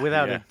 Yeah, Oh,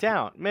 without yeah. a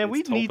doubt. Man,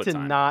 we It's need Tulpa to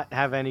time. not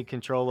have any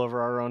control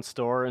over our own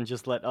store and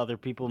just let other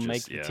people make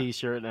Just- the yeah.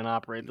 T-shirt and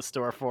operate the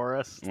store for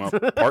us. Well,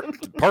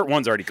 part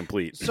one's already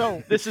complete.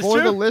 So, This is for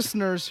true. the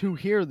listeners who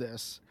hear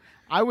this,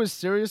 I was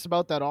serious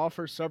about that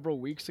offer several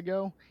weeks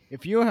ago.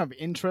 If you have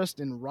interest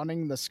in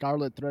running the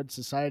Scarlet Thread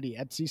Society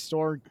Etsy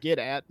store, get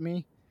at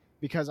me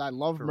because I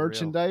love For real.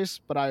 merchandise,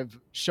 but I've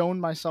shown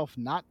myself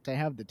not to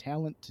have the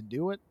talent to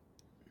do it.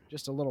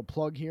 Just a little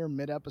plug here,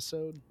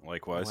 mid-episode.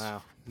 Likewise.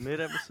 Wow.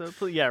 Mid-episode,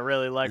 please. Yeah,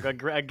 really. Like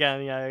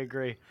again, yeah, I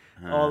agree.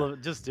 All of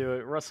it. Just do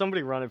it.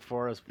 Somebody run it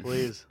for us,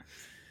 please.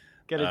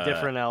 Get a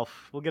different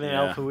elf. We'll get an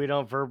yeah. elf who we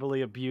don't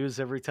verbally abuse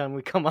every time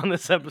we come on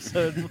this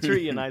episode. We'll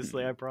treat you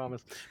nicely, I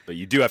promise. But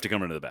you do have to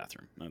come into the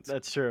bathroom.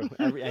 That's true.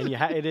 And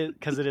it is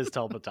because it is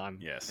Tulpa time.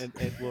 Yes.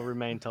 It will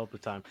remain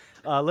Tulpa time.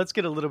 Let's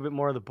get a little bit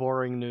more of the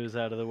boring news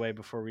out of the way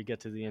before we get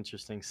to the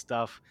interesting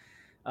stuff.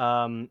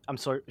 I'm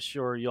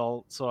sure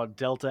y'all saw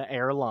Delta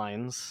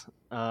Airlines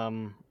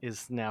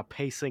is now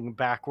pacing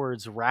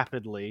backwards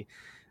rapidly.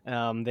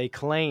 They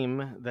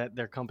claim that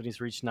their company's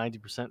reached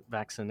 90%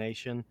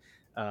 vaccination.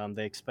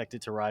 They expect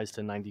it to rise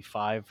to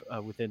 95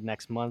 within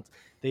next month.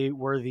 They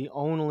were the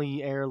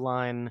only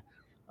airline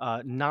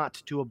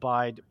not to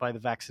abide by the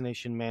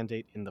vaccination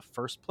mandate in the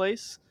first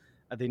place.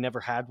 They never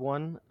had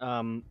one.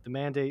 The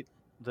mandate,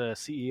 the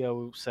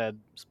CEO said,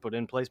 was put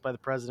in place by the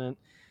president.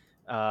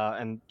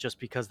 And just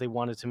because they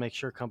wanted to make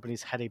sure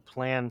companies had a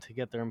plan to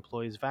get their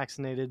employees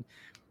vaccinated.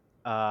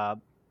 A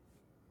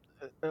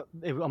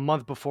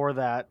month before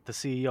that, the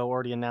CEO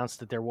already announced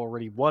that there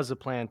already was a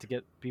plan to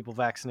get people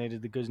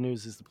vaccinated. The good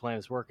news is the plan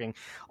is working.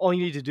 All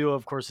you need to do,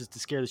 of course, is to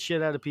scare the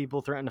shit out of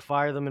people, threaten to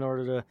fire them in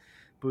order to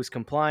boost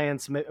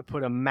compliance,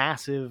 put a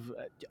massive,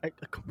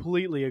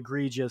 completely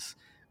egregious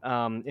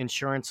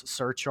insurance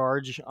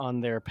surcharge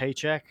on their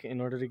paycheck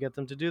in order to get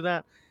them to do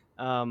that.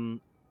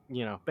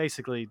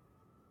 Basically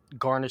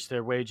garnish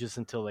their wages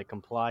until they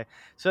comply.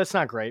 So that's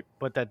not great,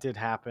 but that did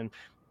happen.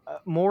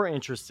 More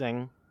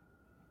interesting,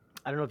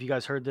 I don't know if you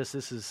guys heard this.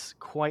 This is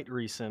quite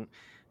recent.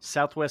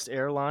 Southwest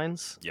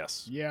Airlines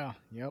Yes. Yeah,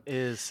 yep.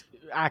 is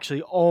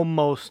actually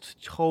almost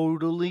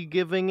totally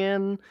giving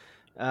in.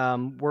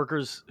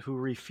 Workers who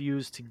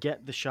refuse to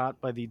get the shot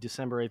by the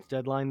December 8th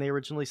deadline they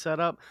originally set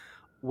up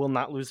will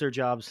not lose their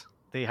jobs.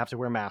 They have to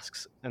wear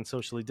masks and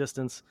socially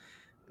distance.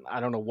 I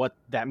don't know what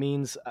that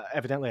means.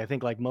 Evidently, I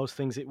think like most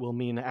things, it will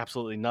mean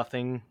absolutely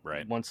nothing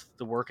Right. once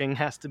the working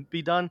has to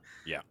be done.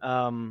 Yeah.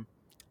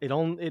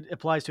 It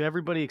applies to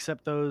everybody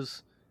except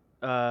those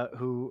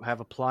who have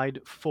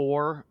applied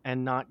for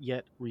and not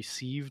yet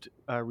received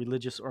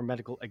religious or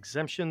medical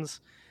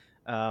exemptions.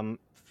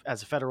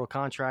 As a federal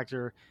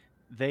contractor,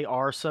 they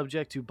are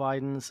subject to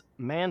Biden's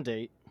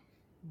mandate,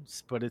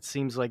 but it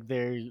seems like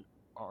they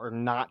are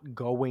not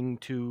going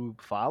to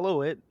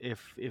follow it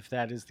if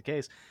that is the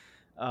case.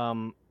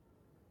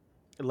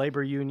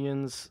 Labor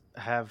unions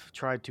have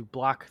tried to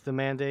block the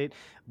mandate.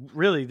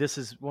 Really, this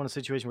is one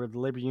situation where the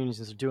labor unions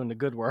are doing the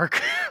good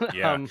work.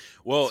 Yeah.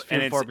 Well, it's few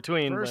and and far it's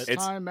between. First But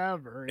time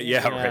ever.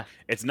 yeah, Yeah. right.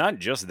 It's not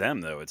just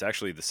them though. It's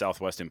actually the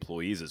Southwest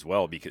employees as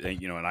well. Because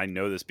and I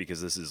know this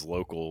because this is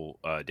local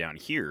down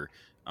here,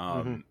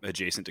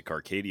 adjacent to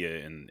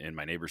Carcadia and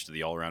my neighbors to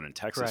the all around in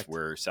Texas, Correct.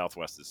 where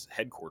Southwest is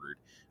headquartered.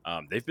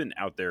 They've been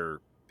out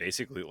there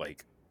basically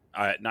like.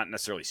 Not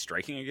necessarily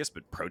striking, I guess,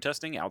 but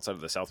protesting outside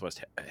of the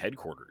Southwest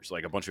headquarters,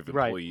 like a bunch of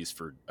Right. employees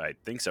for, I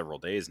think, several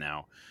days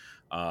now.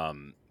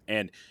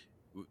 And,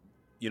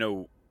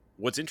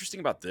 what's interesting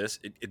about this,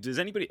 does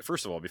anybody,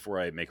 first of all, before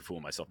I make a fool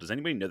of myself, does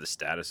anybody know the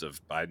status of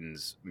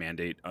Biden's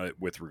mandate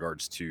with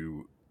regards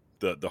to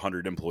the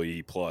 100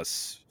 employee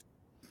plus,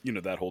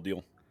 that whole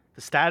deal?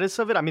 the status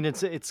of it, I mean,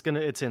 it's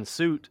in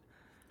suit.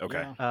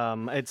 Okay. Yeah.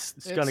 It's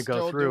It's going to go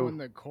still through. doing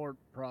the court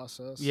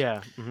process. Yeah.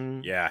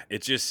 mhm. Yeah,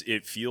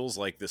 it feels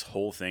like this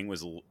whole thing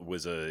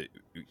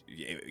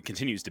it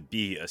continues to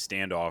be a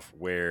standoff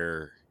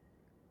where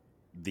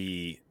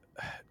the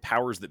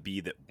powers that be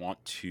that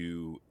want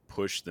to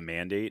push the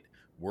mandate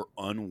were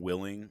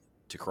unwilling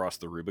to cross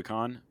the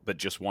Rubicon, but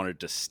just wanted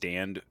to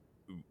stand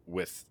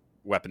with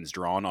weapons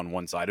drawn on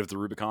one side of the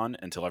Rubicon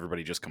until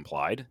everybody just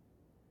complied.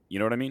 You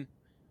know what I mean?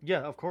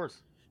 Yeah, of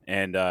course.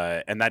 And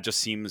that just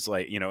seems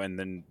like, and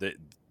then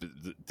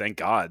thank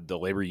God the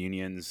labor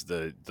unions,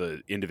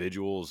 the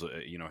individuals,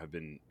 have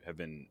been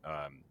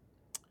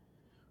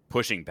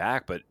pushing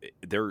back, but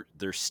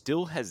there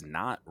still has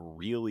not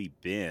really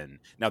been.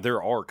 Now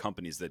there are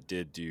companies that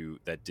did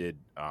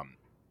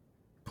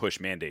push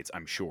mandates,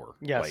 I'm sure.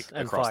 Yes, like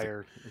and across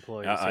fire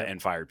employees.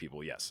 and fired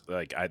people. Yes,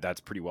 like that's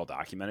pretty well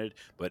documented.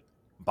 But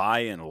by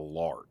and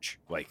large,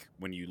 like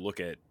when you look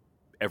at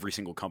every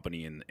single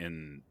company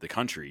in the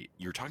country,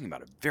 you're talking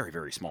about a very,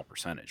 very small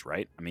percentage,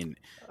 right? I mean,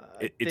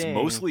 it's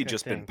mostly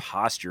just been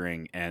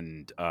posturing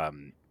and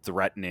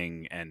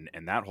threatening and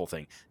that whole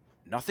thing.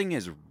 Nothing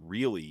has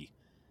really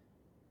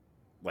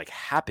like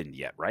happened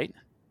yet, right?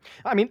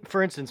 I mean,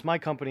 for instance, my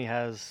company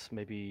has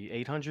maybe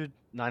 800,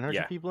 900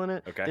 Yeah. people in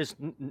it. Okay. There's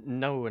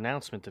no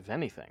announcement of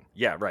anything.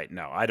 Yeah, right.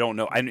 No, I don't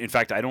know. In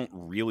fact, I don't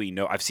really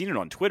know. I've seen it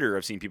on Twitter.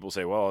 I've seen people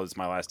say, "Well, it's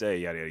my last day,"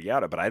 yada yada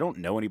yada. But I don't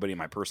know anybody in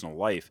my personal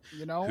life.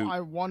 You know, Who- I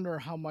wonder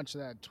how much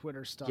of that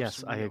Twitter stuff.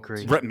 Yes, I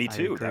agree. Right, me I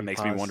too. agree, That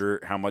makes me Paz. wonder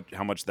how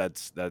much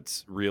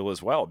that's real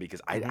as well,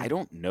 because Mhm. I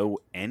don't know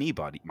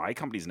anybody. My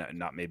company's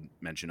not made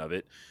mention of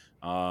it.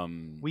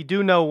 We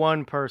do know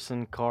one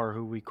person, Carr,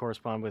 who we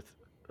correspond with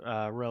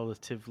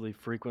relatively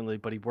frequently,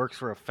 but he works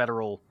for a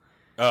federal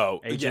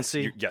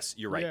agency. Yes,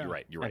 you're right. Yeah. You're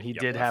right. You're right. and he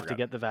Yep, did I have to forgot.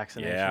 get the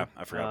vaccination. Yeah,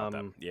 I forgot about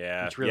um, that.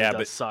 Yeah, which really yeah, does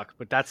but suck.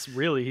 But that's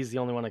really he's the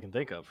only one I can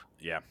think of.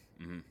 yeah,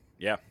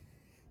 yeah,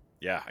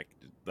 yeah.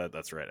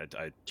 That's right.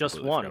 I Just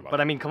completely one. forgot about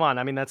But I mean, come on.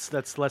 I mean,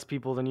 that's less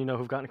people than you know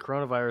who've gotten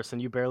coronavirus,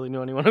 and you barely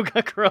knew anyone who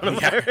got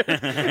coronavirus.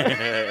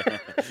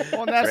 that.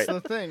 Well, that's Right.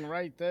 the thing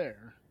right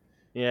there.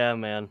 Yeah,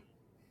 man.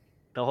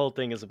 The whole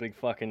thing is a big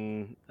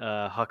fucking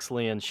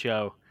Huxleyan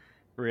show.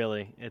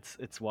 Really,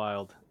 it's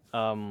wild.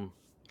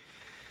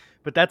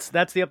 But that's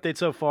the update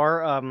so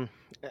far.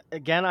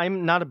 Again,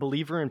 I'm not a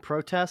believer in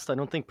protest. I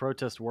don't think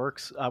protest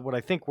works. What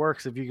I think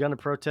works, if you're going to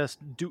protest,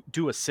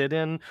 do a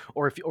sit-in,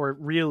 or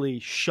really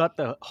shut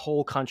the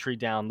whole country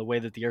down the way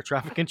that the air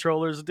traffic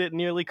controllers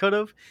nearly could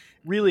have.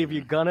 Really, if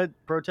you're gonna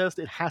protest,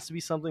 it has to be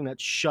something that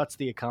shuts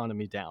the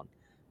economy down.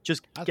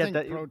 Just I get think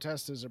that.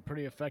 protest is a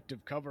pretty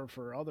effective cover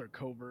for other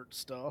covert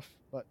stuff.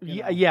 But you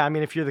Yeah, know. yeah. I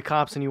mean, if you're the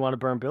cops and you want to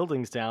burn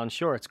buildings down,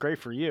 sure, it's great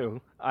for you.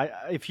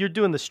 If you're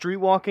doing the street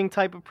walking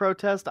type of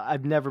protest,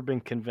 I've never been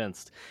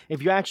convinced.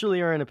 If you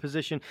actually are in a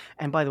position,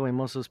 and by the way,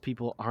 most of those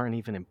people aren't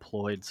even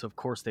employed, so of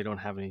course they don't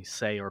have any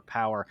say or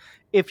power.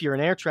 If you're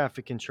an air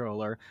traffic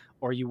controller,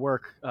 or you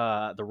work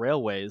the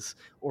railways,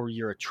 or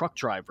you're a truck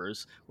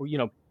drivers, or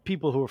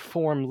people who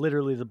form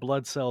literally the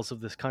blood cells of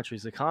this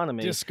country's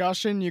economy.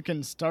 Discussion. You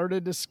can start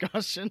a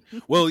discussion.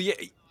 Well, yeah,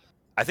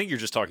 I think you're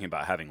just talking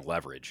about having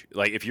leverage.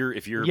 Like if you're Yeah,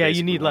 you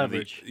basically need one of the-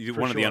 leverage,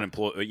 one of the for sure.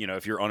 unemployed.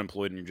 If you're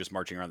unemployed and you're just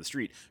marching around the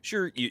street,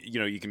 sure,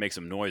 you can make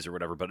some noise or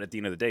whatever. But at the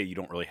end of the day, you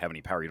don't really have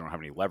any power. You don't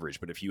have any leverage.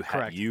 But if you have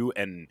Correct. you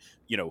and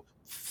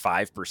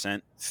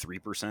 5%,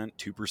 3%,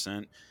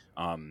 2%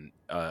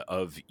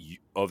 of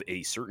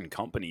a certain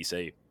company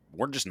say,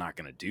 we're just not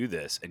going to do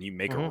this, and you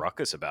make a Mhm.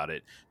 ruckus about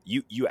it,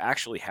 you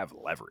actually have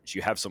leverage.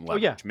 You have some Oh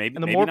leverage. yeah, Maybe,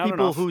 and the maybe more not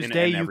people enough whose in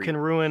day you every- can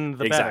ruin,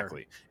 the better.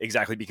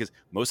 Exactly, because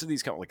most of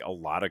these like a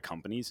lot of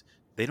companies,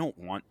 they don't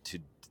want to.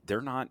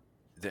 They're not.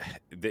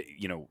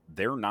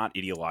 They're not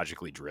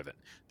ideologically driven.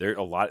 They're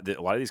a lot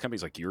of these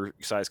companies, like your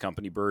size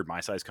company, Bird,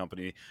 my size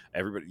company,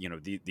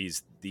 everybody.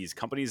 These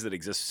companies that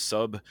exist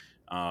sub,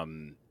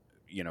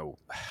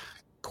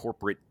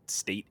 corporate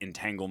state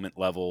entanglement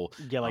level.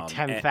 Yeah, like and-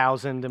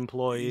 10,000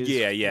 employees.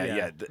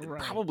 Yeah.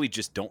 Right. Probably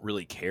just don't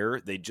really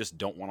care. They just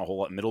don't want a whole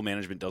lot. Middle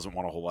management doesn't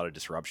want a whole lot of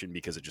disruption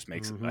because it just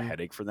makes a Mhm.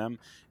 headache for them.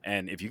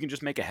 And if you can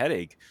just make a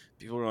headache,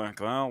 people are like,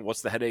 well,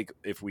 what's the headache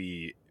if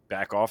we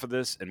back off of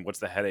this? And what's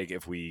the headache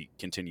if we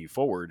continue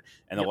forward?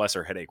 And the Yep.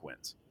 lesser headache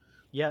wins.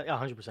 Yeah,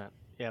 100%.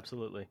 Yeah,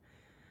 absolutely.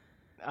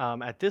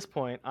 At this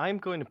point, I'm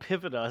going to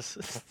pivot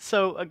us.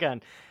 So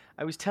again,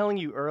 I was telling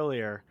you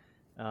earlier,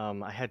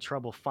 I had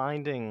trouble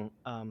finding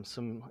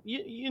some.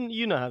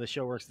 You know how the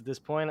show works at this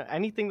point.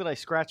 Anything that I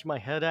scratch my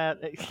head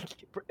at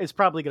is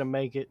probably going to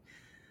make it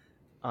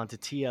onto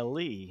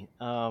TLE.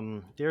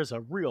 There's a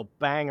real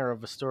banger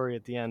of a story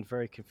at the end,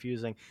 very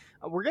confusing.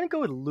 We're going to go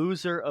with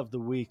loser of the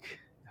week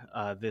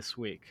this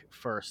week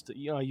first.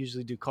 I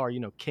usually do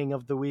King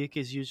of the Week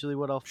is usually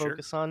what I'll Sure.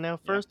 focus on now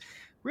Yeah. first.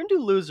 We're going to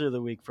do loser of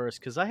the week first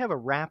because I have a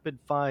rapid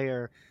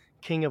fire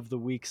King of the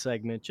Week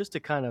segment just to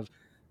kind of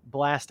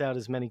blast out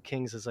as many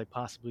kings as I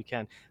possibly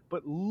can.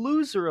 But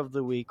loser of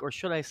the week, or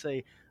should I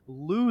say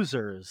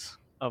losers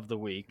of the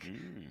week,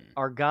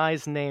 are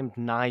guys named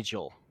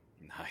Nigel.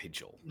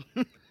 Nigel.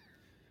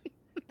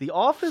 The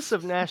Office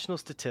of National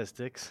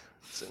Statistics,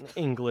 it's an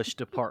English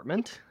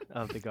department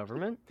of the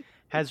government,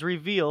 has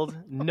revealed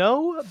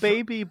no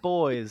baby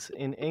boys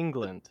in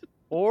England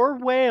or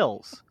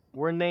Wales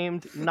were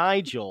named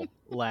Nigel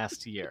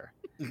last year.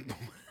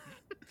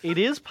 It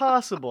is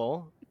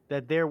possible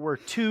that there were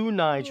 2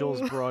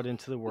 Nigels brought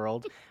into the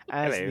world,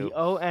 as Hello. the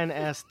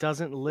ONS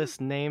doesn't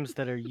list names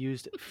that are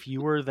used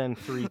fewer than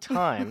 3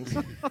 times,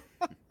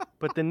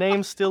 but the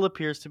name still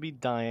appears to be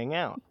dying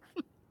out.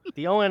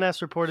 The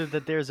ONS reported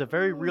that there's a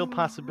very real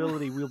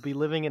possibility we'll be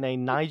living in a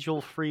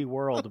Nigel-free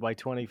world by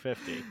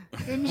 2050.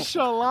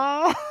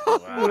 Inshallah.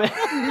 Wow.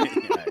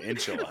 Yeah,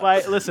 inshallah.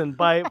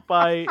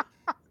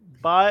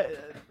 By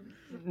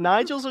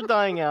Nigels are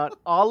dying out.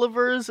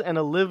 Olivers and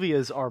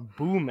Olivias are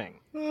booming.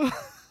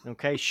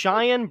 Okay,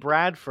 Cheyenne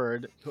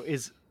Bradford, who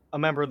is a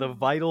member of the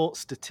Vital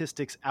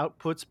Statistics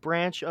Outputs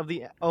branch of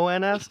the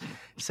ONS,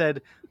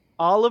 said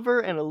Oliver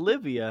and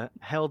Olivia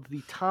held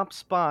the top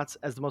spots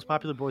as the most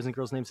popular boys and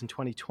girls names in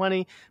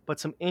 2020, but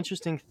some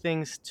interesting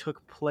things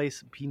took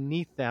place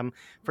beneath them.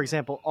 For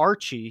example,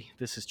 Archie,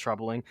 this is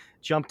troubling,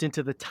 jumped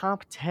into the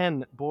top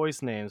 10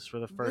 boys' names for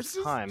the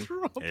first time.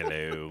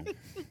 Hello.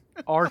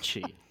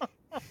 Archie.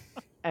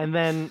 And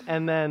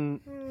then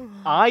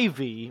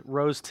Ivy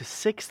rose to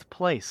 6th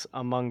place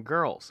among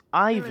girls.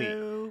 Ivy.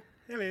 Hello.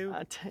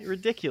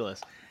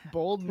 Ridiculous.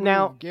 Bold move,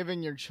 Now-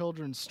 giving your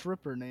children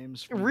stripper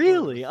names. From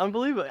Really? birth.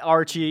 Unbelievable.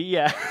 Archie,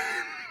 yeah.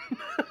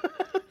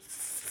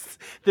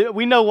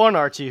 We know one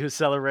Archie who's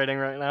celebrating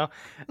right now.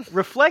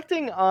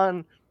 Reflecting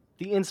on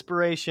the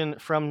inspiration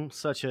from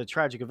such a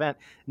tragic event,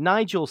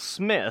 Nigel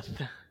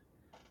Smith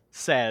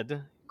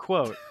said,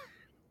 quote,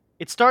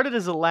 "It started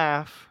as a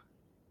laugh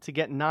to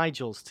get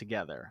Nigels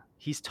together.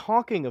 He's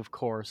talking, of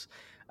course,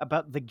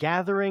 about the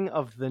gathering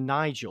of the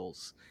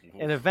Nigels,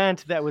 an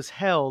event that was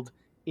held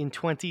in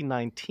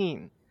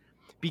 2019.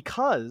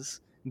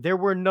 Because there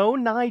were no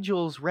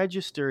Nigels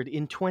registered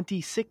in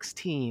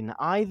 2016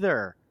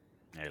 either.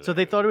 So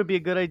they thought it would be a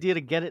good idea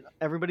to get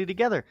everybody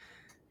together.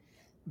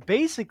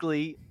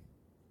 Basically,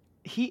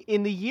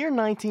 in the year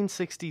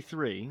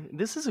 1963,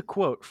 this is a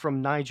quote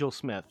from Nigel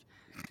Smith.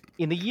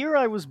 In the year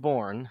I was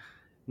born,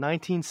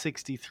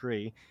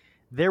 1963,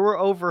 there were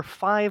over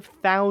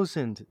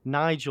 5,000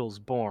 Nigels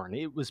born.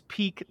 It was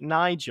peak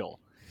Nigel.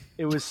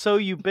 It was so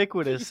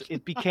ubiquitous,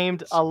 it became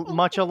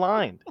much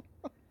aligned.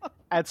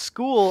 At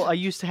school, I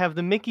used to have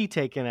the Mickey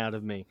taken out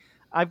of me.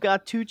 I've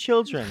got 2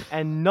 children,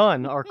 and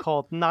none are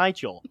called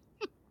Nigel.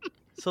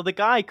 So the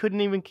guy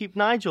couldn't even keep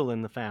Nigel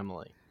in the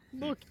family.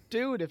 Look,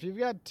 dude, if you've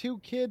got 2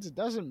 kids, it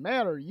doesn't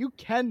matter. You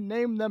can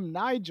name them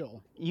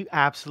Nigel. You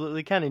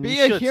absolutely can. And Be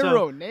you a should.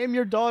 hero. So Name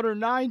your daughter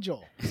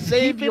Nigel.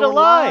 Save keep it your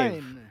alive.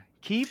 line.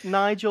 Keep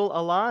Nigel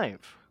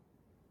alive.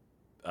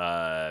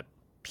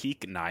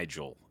 Peak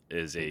Nigel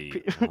is a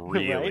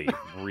Right?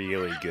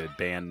 really good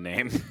band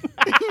name.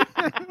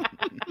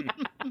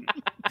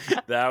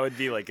 That would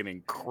be like an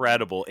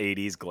incredible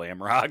 80s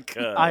glam rock.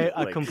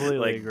 I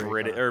completely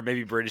agree, Connor. Or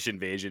maybe British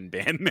Invasion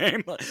band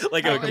name.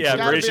 Like Oh, it's a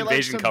gotta British be like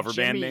Invasion some cover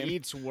Jimmy band name.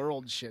 Eats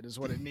World shit is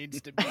what it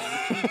needs to be.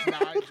 Peak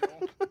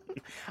Nigel.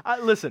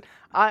 Listen,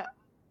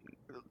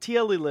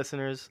 TLE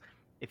listeners,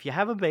 if you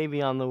have a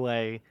baby on the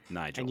way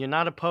Nigel. and you're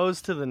not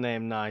opposed to the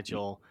name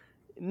Nigel,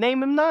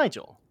 name him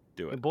Nigel.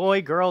 Do it.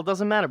 Boy, girl,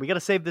 doesn't matter. We got to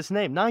save this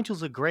name.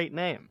 Nigel's a great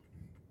name.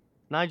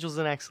 Nigel's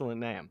an excellent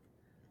name.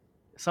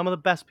 Some of the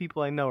best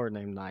people I know are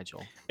named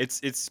Nigel.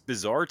 It's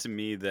bizarre to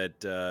me that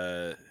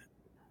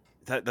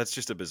that's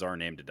just a bizarre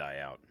name to die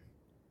out.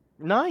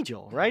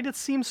 Nigel, right? It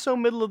seems so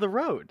middle of the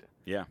road.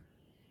 Yeah.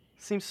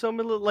 Seems so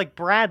like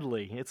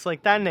Bradley. It's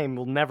like that name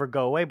will never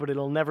go away, but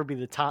it'll never be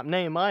the top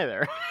name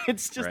either.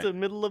 It's just Right. a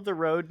middle of the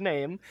road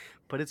name,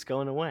 but it's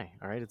going away.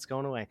 All right, it's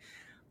going away.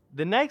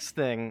 The next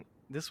thing,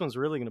 this one's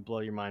really going to blow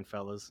your mind,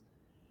 fellas.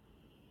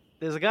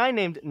 There's a guy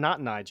named, not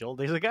Nigel,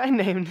 there's a guy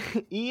named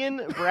Ian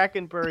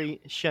Brackenbury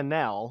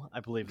Chanel, I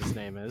believe his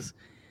name is.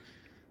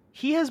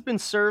 He has been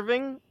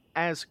serving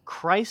as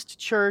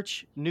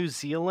Christchurch, New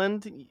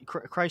Zealand,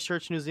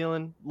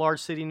 large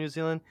city, New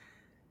Zealand.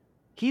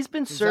 He's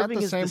been Is serving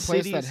that the as same the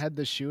place city's... that had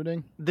the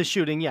shooting? The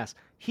shooting, yes.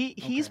 He's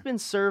Okay. been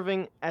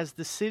serving as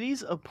the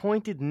city's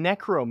appointed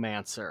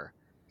necromancer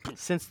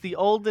since the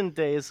olden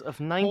days of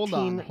Hold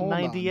on,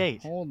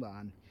 1998. Hold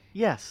on.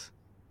 Yes.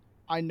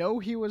 I know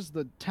he was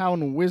the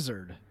town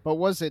wizard, but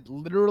was it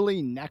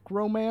literally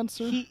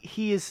necromancer?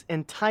 He is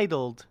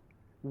entitled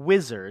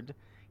wizard.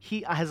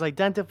 He has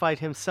identified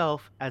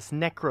himself as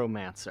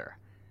necromancer.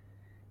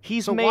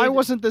 He's so made... why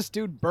wasn't this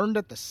dude burned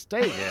at the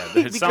stake? Yeah, it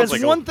Because sounds It's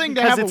like one thing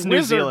to because have it's a New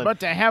wizard, Zealand. but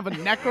to have a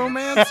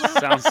necromancer?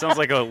 sounds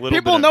like a little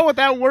People bit of- know what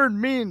that word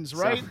means,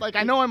 right? Like,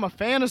 I know I'm a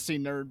fantasy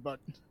nerd, but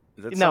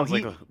That No, sounds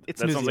like it's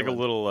that New sounds like a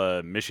Zealand.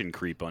 little mission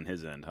creep on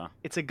his end, huh?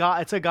 It's a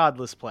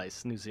godless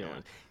place, New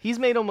Zealand. He's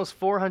made almost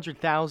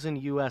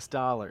 $400,000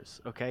 US,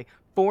 okay?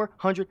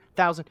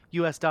 $400,000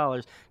 US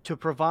to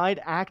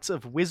provide acts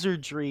of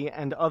wizardry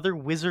and other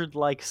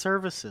wizard-like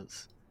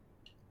services.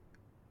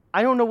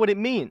 I don't know what it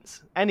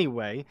means.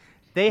 Anyway,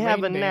 they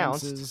have rain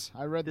announced, dances.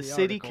 I read the the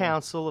City article.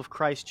 Council of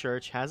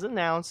Christchurch has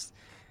announced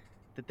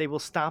that they will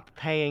stop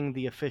paying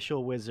the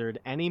official wizard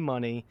any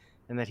money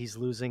and that he's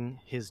losing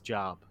his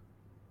job.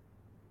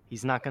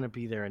 He's not going to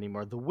be there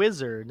anymore. The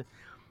wizard,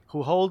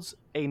 who holds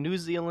a New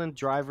Zealand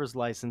driver's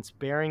license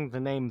bearing the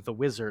name The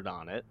Wizard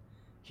on it,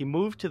 he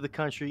moved to the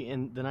country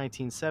in the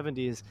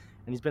 1970s,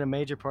 and he's been a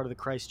major part of the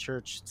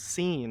Christchurch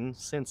scene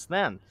since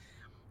then.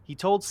 He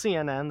told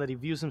CNN that he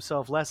views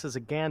himself less as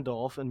a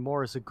Gandalf and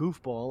more as a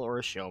goofball or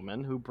a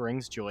showman who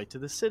brings joy to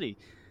the city.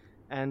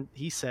 And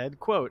he said,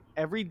 quote,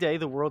 "Every day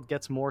the world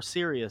gets more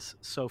serious,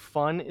 so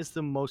fun is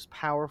the most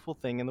powerful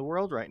thing in the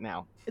world right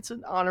now. It's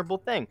an honorable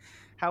thing.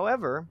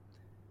 However,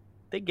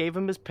 they gave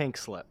him his pink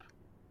slip.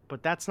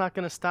 But that's not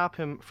going to stop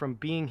him from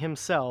being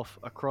himself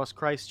across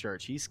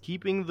Christchurch. He's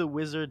keeping the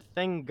wizard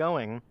thing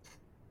going.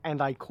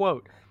 And I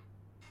quote,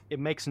 'It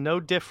makes no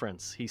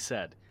difference,' he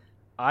said.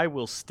 'I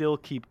will still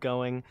keep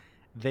going.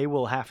 They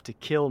will have to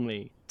kill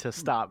me to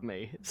stop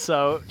me.'"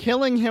 So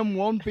Killing him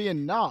won't be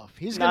enough.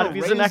 He's Not going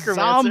if to he's a raise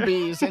necromancer.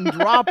 zombies and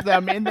drop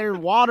them in their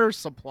water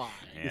supply.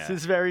 Yeah. this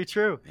is very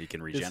true. He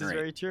can This is regenerate.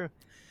 very true.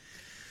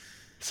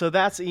 So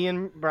that's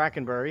Ian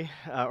Brackenbury,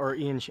 or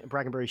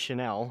Brackenbury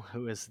Chanel,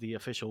 who is the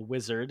official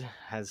wizard,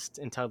 has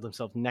entitled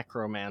himself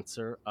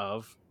Necromancer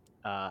of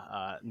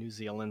New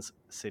Zealand's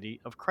city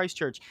of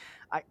Christchurch.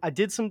 I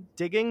did some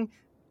digging.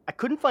 I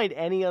couldn't find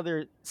any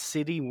other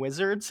city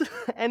wizards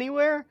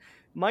anywhere.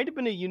 Might have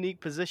been a unique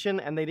position,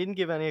 and they didn't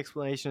give any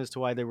explanation as to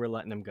why they were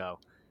letting him go.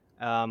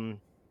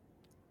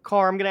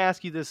 Car, I'm going to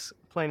ask you this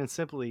plain and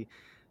simply.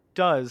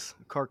 Does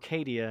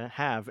Carcadia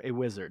have a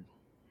wizard?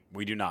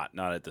 We do not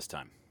at this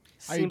time.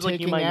 Are you Seems like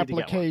taking you might need to get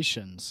one.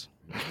 applications?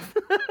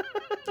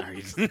 Are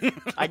you-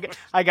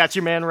 I got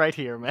your man right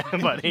here, man,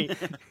 buddy.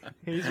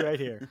 He's right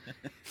here.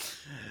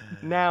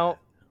 Now,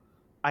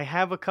 I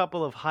have a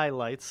couple of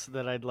highlights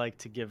that I'd like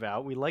to give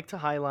out. We like to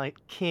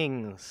highlight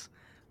kings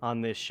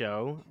on this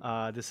show.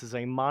 This is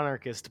a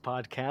monarchist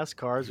podcast,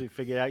 Cars. We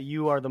figured out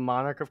you are the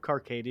monarch of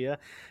Carcadia,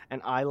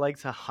 and I like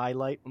to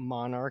highlight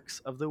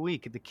monarchs of the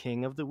week, the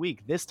king of the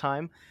week. This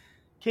time,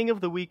 King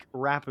of the Week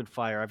rapid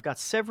fire. I've got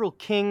several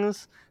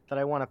kings that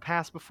I want to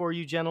pass before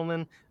you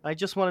gentlemen. I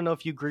just want to know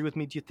if you agree with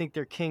me. Do you think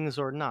they're kings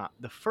or not?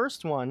 The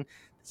first one,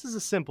 this is a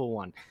simple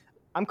one.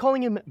 I'm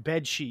calling him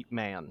Bedsheet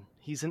Man.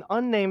 He's an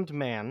unnamed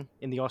man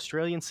in the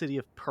Australian city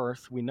of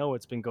Perth. We know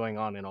what's been going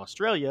on in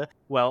Australia.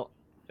 Well,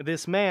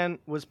 this man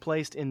was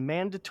placed in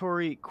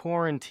mandatory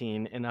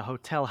quarantine in a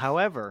hotel.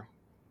 However,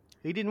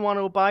 he didn't want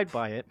to abide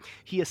by it.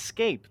 He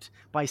escaped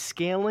by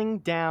scaling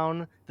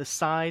down the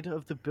side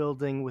of the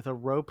building with a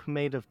rope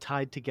made of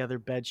tied together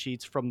bed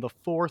sheets from the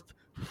 4th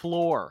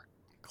floor.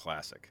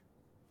 Classic.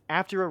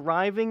 After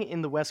arriving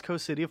in the west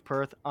coast city of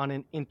Perth on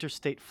an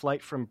interstate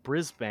flight from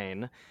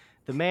Brisbane,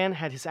 the man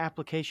had his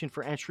application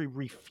for entry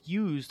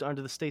refused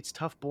under the state's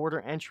tough border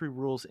entry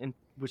rules,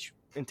 which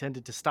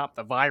intended to stop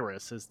the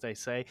virus, as they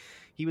say.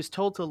 He was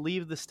told to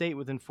leave the state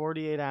within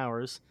 48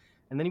 hours,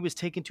 and then he was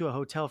taken to a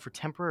hotel for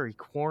temporary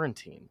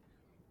quarantine.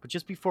 But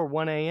just before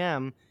 1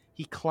 a.m.,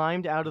 he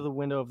climbed out of the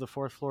window of the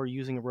 4th floor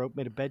using a rope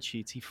made of bed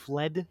sheets. He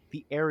fled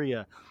the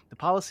area. The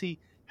policy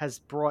has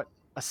brought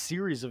a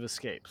series of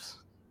escapes.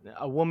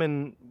 A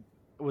woman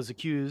was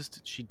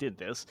accused, she did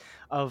this,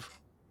 of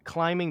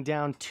climbing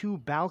down 2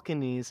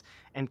 balconies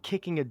and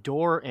kicking a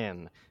door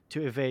in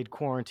to evade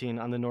quarantine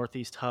on the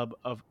northeast hub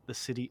of the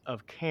city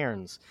of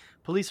Cairns.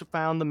 Police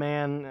found the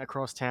man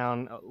across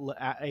town.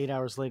 8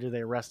 hours later, they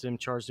arrested him,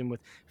 charged him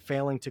with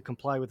failing to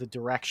comply with a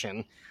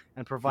direction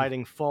and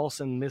providing false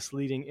and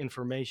misleading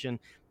information.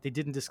 They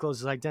didn't disclose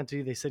his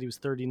identity. They said he was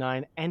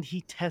 39, and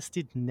he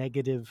tested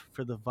negative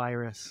for the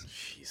virus.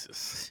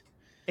 Jesus.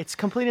 It's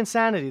complete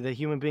insanity that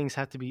human beings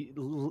have to be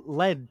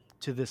led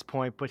to this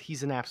point, but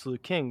he's an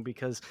absolute king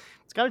because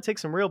it's got to take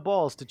some real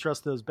balls to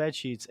trust those bed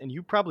sheets, and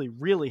you probably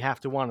really have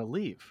to want to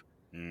leave.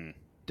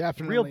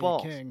 Definitely Real a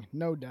balls. king,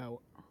 no doubt.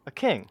 A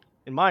king,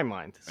 in my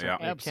mind. Yeah. A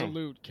king.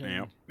 Absolute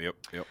king. Yep.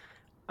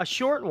 A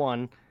short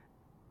one.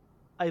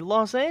 A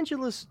Los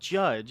Angeles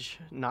judge,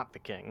 not the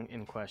king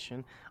in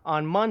question,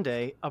 on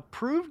Monday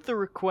approved the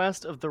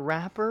request of the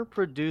rapper,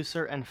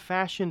 producer, and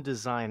fashion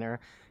designer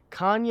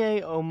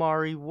Kanye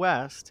Omari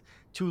West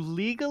to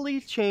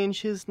legally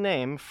change his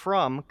name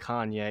from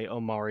Kanye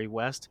Omari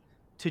West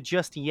to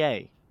just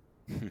Ye.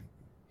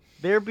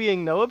 There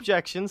being no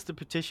objections, the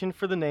petition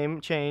for the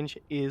name change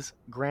is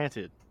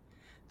granted.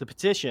 The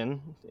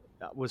petition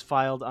was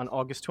filed on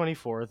August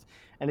 24th,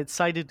 and it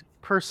cited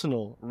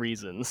personal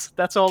reasons.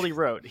 That's all he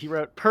wrote. He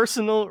wrote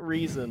personal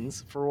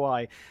reasons for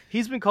why.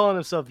 He's been calling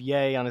himself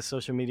Ye on his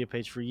social media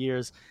page for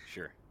years.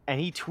 Sure. And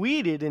he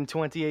tweeted in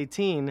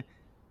 2018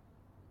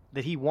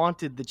 that he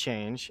wanted the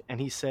change,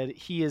 and he said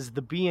he is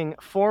the being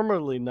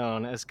formerly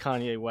known as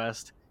Kanye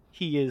West.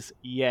 He is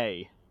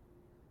Ye.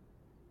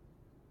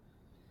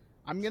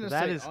 I'm going to So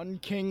that say is-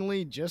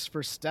 unkingly just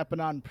for stepping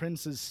on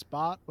Prince's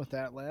spot with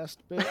that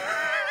last bit.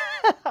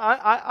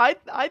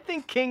 I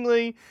think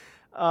kingly,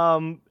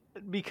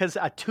 because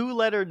a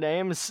 2-letter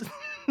name is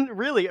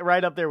really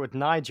right up there with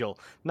Nigel.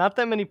 Not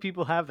that many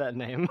people have that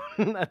name,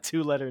 a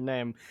 2-letter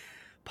name.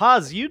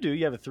 Paz, you do.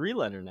 You have a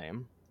 3-letter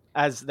name,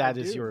 as that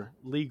is do. your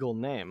legal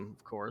name,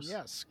 of course.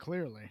 Yes,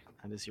 clearly.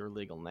 That is your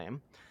legal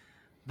name.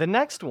 The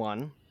next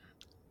one,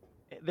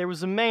 there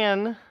was a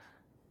man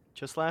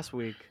just last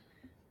week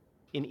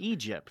in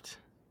Egypt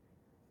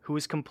who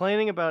was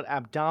complaining about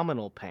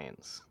abdominal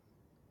pains.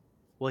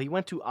 Well, he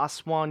went to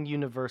Aswan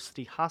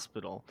University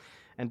Hospital,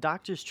 and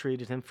doctors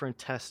treated him for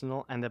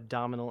intestinal and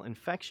abdominal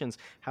infections.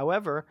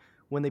 However,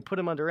 when they put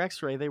him under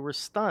x-ray, they were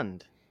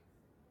stunned.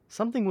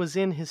 Something was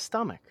in his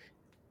stomach.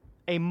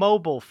 A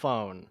mobile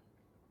phone.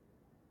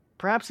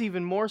 Perhaps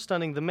even more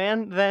stunning, the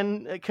man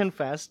then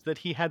confessed that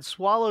he had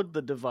swallowed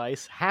the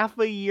device half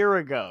a year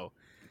ago.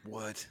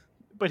 What?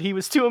 But he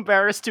was too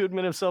embarrassed to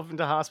admit himself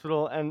into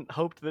hospital and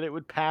hoped that it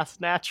would pass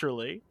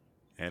naturally.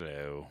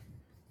 Hello.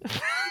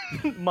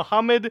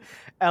 Mohammed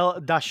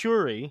El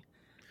Dashuri,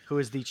 who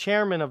is the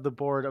chairman of the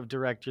board of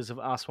directors of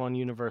Aswan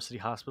University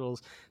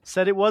Hospitals,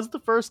 said it was the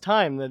first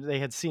time that they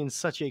had seen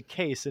such a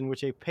case in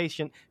which a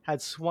patient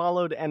had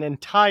swallowed an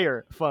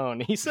entire phone.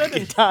 He said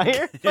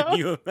entire phone? Can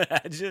you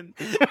imagine?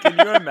 Can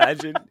you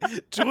imagine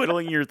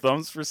twiddling your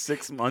thumbs for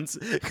 6 months,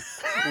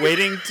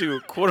 waiting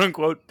to quote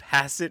unquote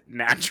pass it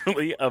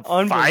naturally, a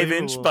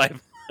 5-inch Unbelievable. by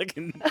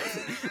fucking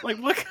like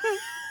what?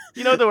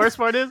 You know what the worst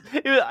part is?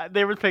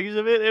 There were pictures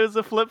of it. It was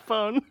a flip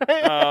phone.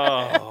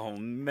 Oh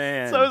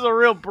man. So it was a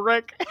real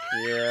brick.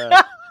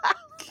 Yeah.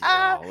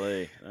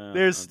 Golly.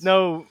 There's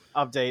no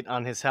update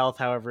on his health.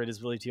 However, it is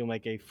believed he'll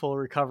make a full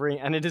recovery,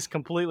 and it is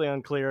completely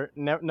unclear.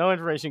 No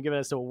information given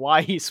as to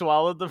why he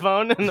swallowed the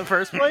phone in the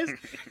first place.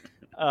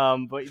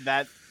 But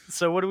that.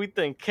 So what do we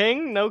think?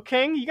 King? No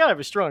king? You gotta have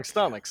a strong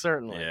stomach,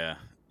 certainly. Yeah.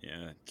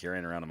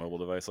 Carrying around a mobile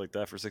device like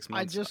that for 6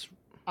 months.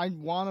 I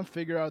want to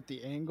figure out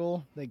the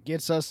angle that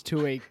gets us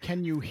to a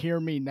 "Can you hear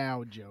me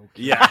now?" joke.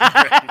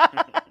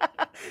 Yeah.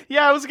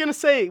 Yeah, I was gonna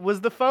say,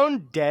 was the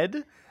phone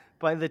dead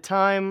by the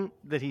time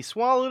that he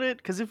swallowed it?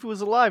 Because if it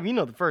was alive, you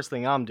know the first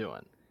thing I'm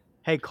doing.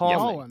 Hey, call me.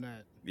 Calling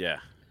it. Yeah.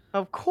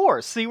 Of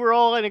course. See, we're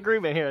all in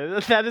agreement here.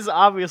 That is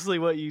obviously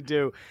what you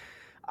do.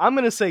 I'm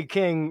going to say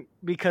King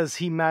because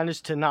he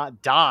managed to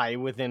not die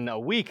within a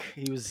week.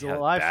 He was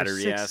alive for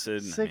battery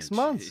acid. six I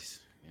mean, months. geez.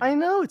 I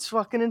know, it's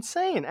fucking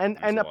insane. And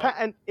That's a lot.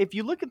 and if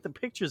you look at the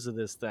pictures of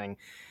this thing,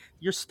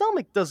 your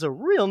stomach does a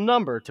real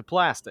number to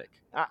plastic.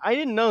 I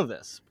didn't know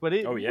this, but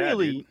it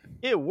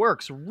it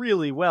works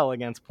really well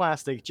against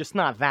plastic, just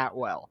not that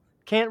well.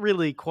 Can't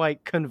really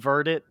quite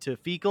convert it to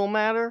fecal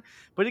matter,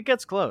 but it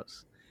gets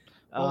close.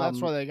 Well,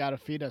 that's why they got to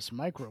feed us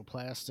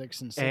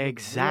microplastics instead of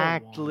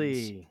the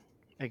real ones.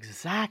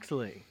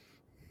 Exactly.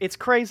 It's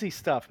crazy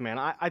stuff, man.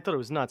 I thought it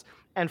was nuts.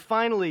 And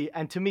finally,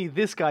 and to me,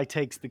 this guy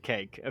takes the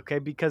cake, okay,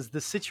 because the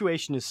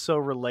situation is so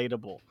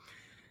relatable.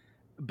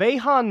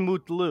 Beyhan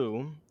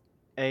Mutlu,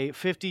 a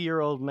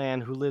 50-year-old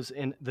man who lives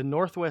in the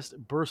northwest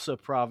Bursa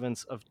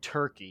province of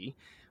Turkey,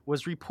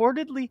 was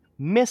reportedly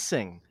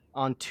missing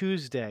on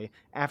Tuesday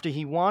after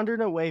he wandered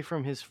away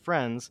from his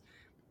friends.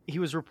 He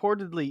was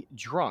reportedly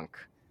drunk.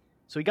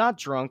 So he got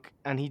drunk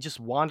and he just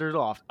wandered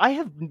off. I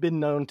have been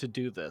known to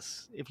do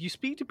this. If you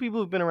speak to people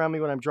who've been around me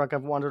when I'm drunk,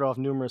 I've wandered off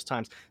numerous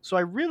times. So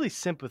I really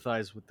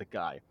sympathize with the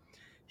guy.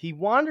 He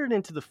wandered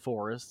into the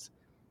forest,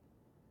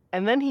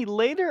 and then he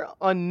later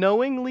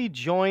unknowingly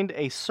joined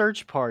a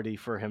search party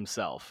for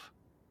himself.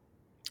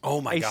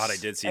 Oh my God, I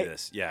did see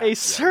this. Yeah. A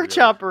search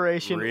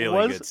operation really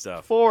was good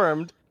stuff.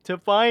 formed to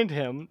find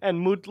him,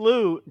 and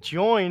Mutlu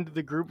joined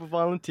the group of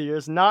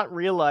volunteers, not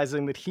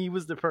realizing that he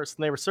was the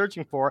person they were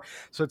searching for.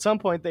 So at some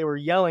point they were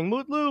yelling,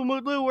 "Mutlu,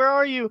 Mutlu, where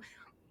are you?"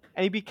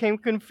 And he became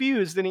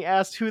confused, and he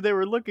asked who they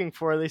were looking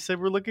for. They said,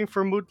 "We're looking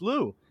for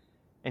Mutlu."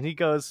 And he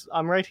goes,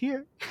 "I'm right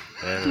here."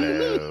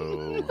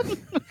 Hello.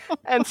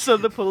 And so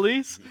the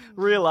police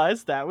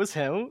realized that was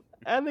him,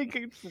 and they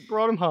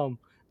brought him home.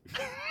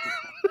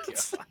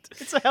 It's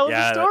a hell of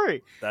a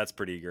story. That's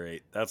pretty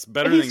great. That's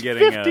better And than he's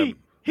getting 50. a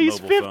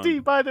He's mobile 50,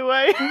 phone by the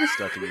way.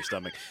 stuck in your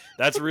stomach.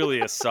 That's really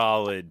a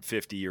solid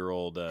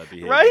 50-year-old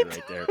behavior Right?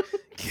 there.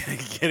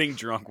 Getting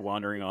drunk,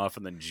 wandering off,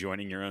 and then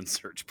joining your own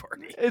search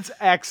party. It's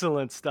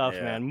excellent stuff,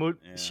 Yeah, man.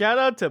 yeah. Shout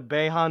out to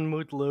Beyhan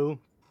Mutlu.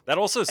 That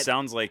also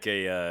sounds like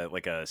a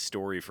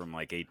story from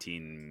like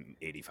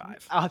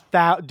 1885.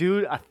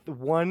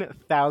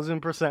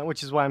 1,000%,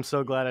 which is why I'm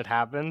so glad it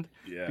happened.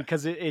 Yeah.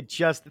 Because it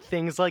just,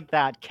 things like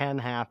that can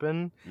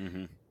happen.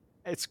 Mm-hmm.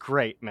 It's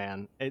great,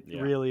 man. It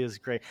Yeah. really is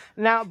great.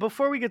 Now,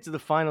 before we get to the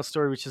final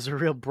story, which is a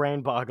real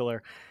brain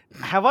boggler,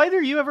 have either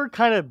of you ever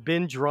kind of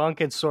been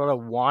drunk and sort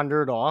of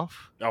wandered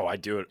off? Oh, I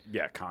do it.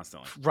 Yeah,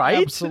 constantly. Right?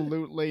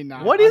 Absolutely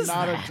not. What is I'm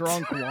not that? a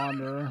drunk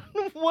wanderer.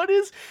 What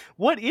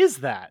is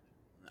that?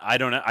 I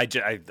don't know. I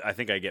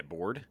think I get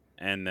bored,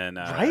 and then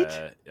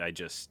Right? I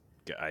just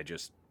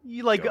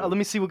You like, Go. let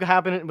me see what's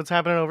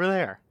happening over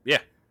there. yeah.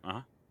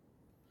 Uh-huh.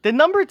 The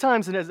number of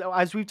times, and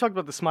as we've talked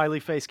about the smiley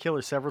face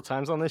killer several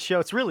times on this show,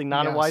 it's really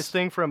not a wise Yes.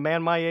 thing for a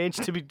man my age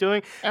to be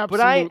doing.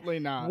 Absolutely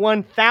not.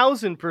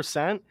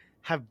 1,000%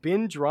 have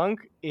been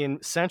drunk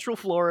in Central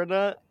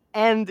Florida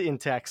and in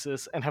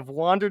Texas and have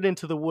wandered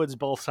into the woods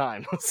both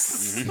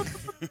times.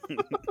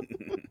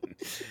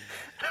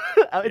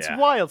 It's Yeah.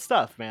 wild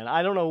stuff, man.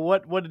 I don't know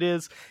what it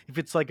is. If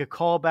it's like a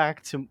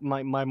callback to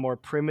my more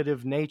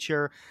primitive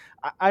nature,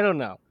 I don't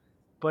know.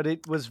 But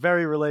it was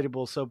very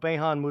relatable. So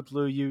Beyhan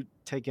Mutlu,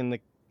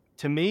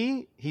 to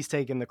me, he's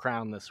taking the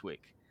crown this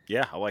week.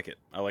 Yeah, I like it.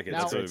 Now,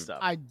 That's great stuff.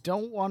 I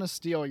don't want to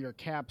steal your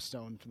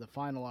capstone for the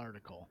final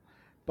article,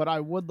 but I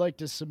would like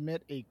to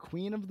submit a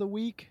Queen of the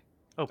Week.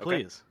 Oh,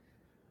 please.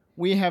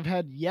 We have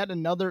had yet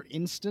another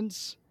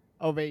instance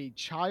of a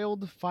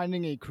child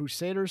finding a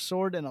Crusader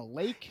sword in a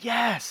lake.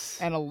 Yes.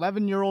 An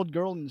 11-year-old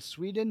girl in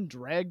Sweden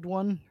dragged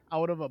one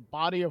out of a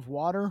body of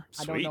water.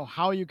 I don't Sweet. know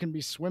how you can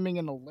be swimming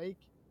in a lake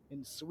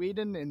in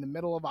Sweden in the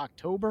middle of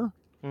October.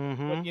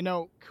 Mm-hmm.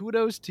 But,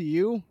 kudos to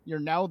you. You're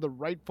now the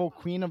rightful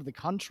queen of the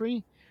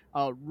country.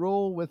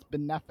 Rule with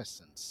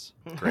beneficence.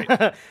 Great.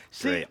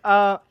 See,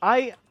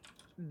 Great.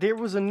 there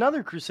was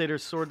another Crusader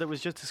sword that was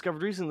just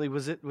discovered recently.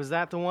 Was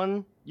that the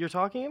one you're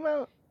talking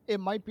about? It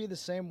might be the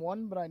same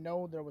one, but I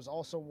know there was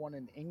also one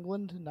in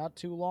England not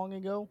too long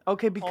ago.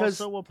 Okay,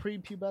 because Also a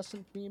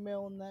prepubescent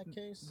female in that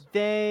case.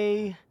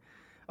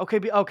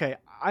 Okay.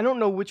 I don't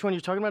know which one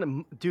you're talking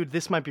about. Dude,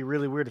 this might be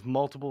really weird if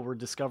multiple were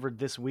discovered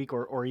this week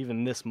or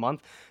even this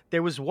month.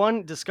 There was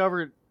one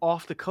discovered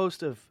off the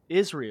coast of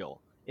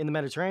Israel in the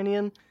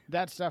Mediterranean.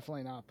 That's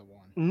definitely not the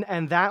one.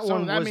 And that So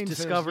one that was means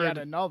discovered. there's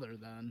yet another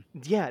then.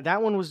 Yeah,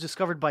 that one was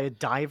discovered by a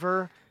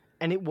diver,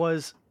 and it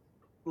was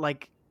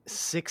like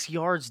 6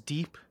 yards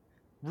deep,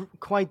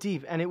 quite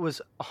deep, and it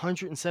was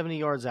 170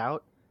 yards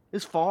out. It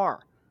was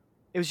far.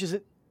 It was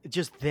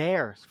just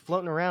there,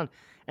 floating around,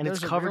 and There's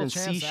it's a covered real in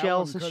chance that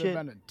seashells one and could shit.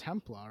 have been a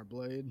Templar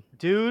blade.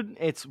 Dude,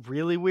 it's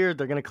really weird.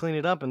 They're gonna clean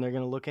it up and they're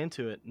gonna look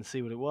into it and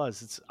see what it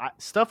was.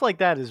 Stuff like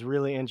that is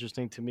really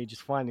interesting to me.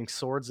 Just finding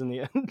swords in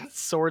the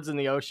swords in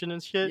the ocean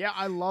and shit. Yeah,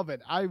 I love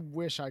it. I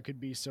wish I could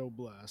be so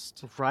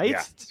blessed. Right?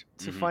 Yeah.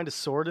 To Mhm. find a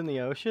sword in the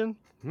ocean,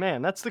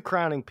 man, that's the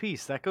crowning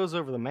piece. That goes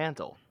over the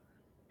mantle,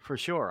 for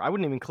sure. I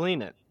wouldn't even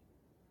clean it.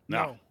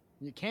 No.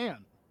 You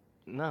can.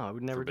 No, I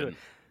would never Forbidden. do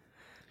it.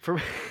 For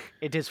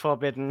it is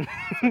forbidden.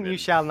 Forbidden. You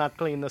shall not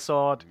clean the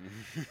sword.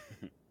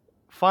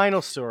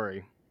 Final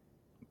story.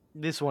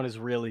 This one is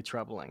really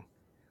troubling.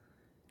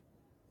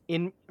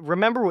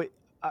 Remember what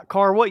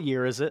Car? What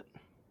year is it?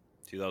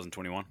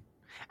 2021.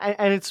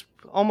 And it's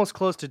almost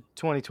close to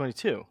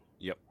 2022.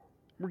 Yep.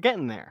 We're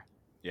getting there.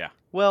 Yeah.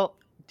 Well,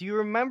 do you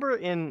remember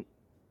in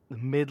the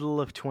middle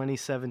of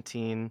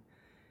 2017,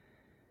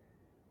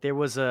 there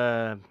was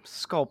a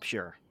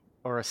sculpture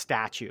or a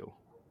statue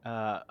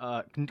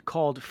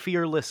called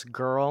Fearless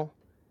Girl?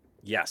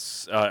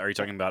 Yes. Are you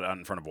talking about out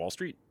in front of Wall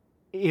Street?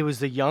 It was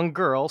the young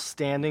girl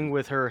standing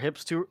with her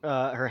hips to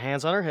her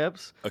hands on her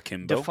hips,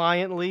 Akimbo.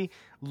 defiantly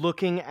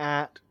looking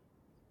at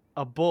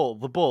a bull,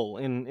 the bull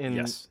in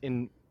Yes.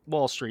 in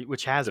Wall Street,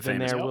 which has The been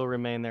famous- there, Yep. will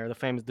remain there.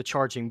 The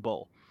charging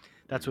bull.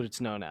 That's what it's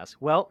known as.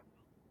 Well,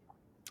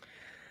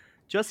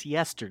 just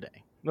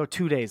yesterday, no,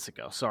 2 days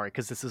ago. Sorry,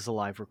 because this is a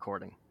live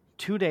recording.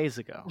 2 days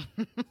ago,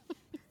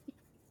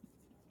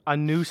 a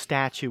new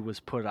statue was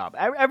put up.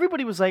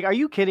 Everybody was like, "Are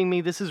you kidding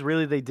me? This is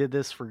really they did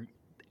this for."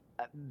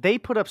 They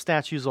put up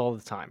statues all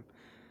the time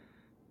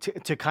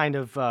to kind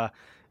of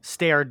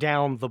stare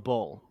down the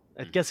bull.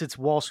 I guess it's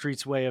Wall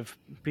Street's way of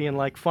being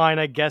like, fine,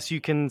 I guess you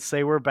can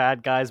say we're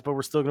bad guys, but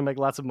we're still going to make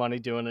lots of money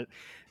doing it.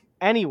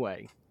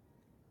 Anyway,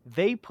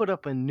 they put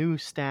up a new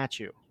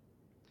statue.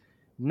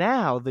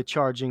 Now the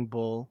charging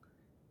bull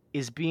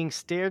is being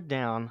stared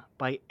down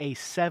by a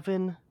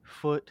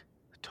 7-foot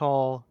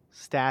tall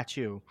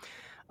statue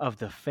of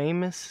the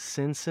famous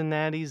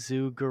Cincinnati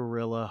Zoo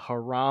gorilla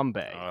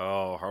Harambe.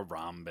 Oh,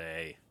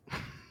 Harambe.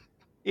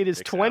 It is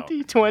Dicks out.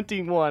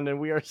 2021 and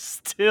we are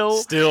still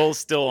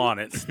Still on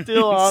it.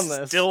 Still on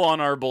this. Still on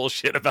our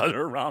bullshit about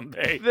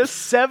Harambe. The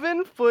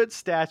 7-foot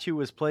statue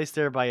was placed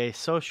there by a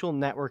social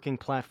networking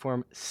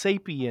platform,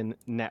 Sapien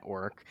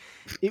Network.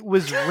 It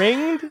was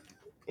ringed.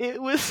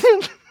 It was.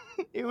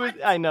 It was.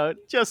 I know,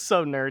 just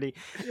so nerdy.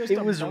 Just It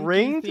a was monkey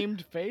ringed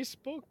themed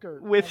Facebook or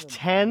with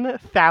never mind.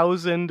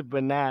 10,000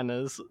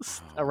 bananas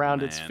Oh,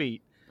 around its man.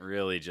 feet.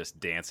 Really just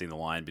dancing the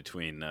line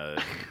between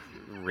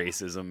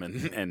racism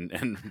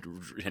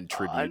and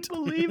tribute.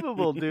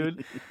 Unbelievable,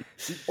 dude.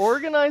 The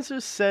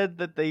organizers said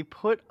that they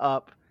put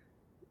up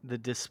the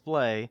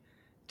display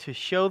to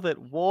show that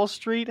Wall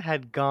Street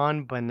had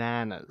gone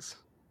bananas.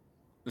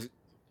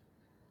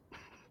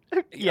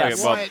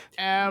 Yes.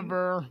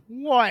 well-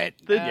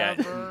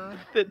 Whatever.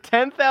 That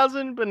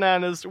 10,000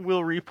 bananas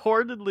will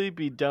reportedly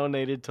be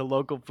donated to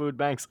local food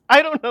banks.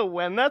 I don't know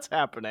when that's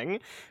happening.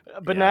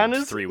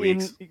 Bananas 3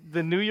 weeks. in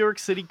the New York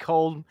City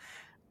cold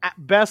at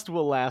best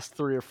will last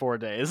 3 or 4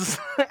 days.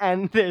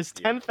 And there's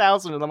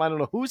 10,000 of them. I don't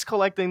know who's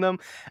collecting them,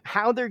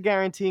 how they're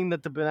guaranteeing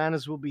that the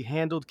bananas will be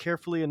handled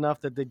carefully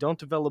enough that they don't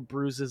develop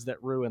bruises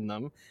that ruin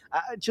them.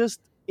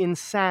 Just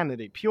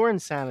insanity, pure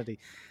insanity.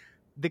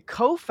 The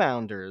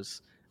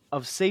co-founders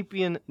of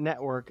Sapien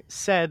Network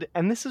said,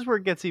 and this is where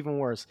it gets even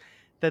worse,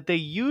 that they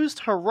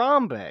used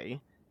Harambe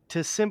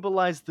to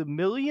symbolize the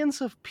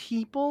millions of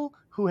people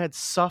who had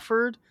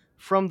suffered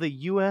from the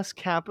U.S.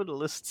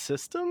 capitalist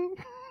system.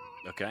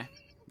 Okay.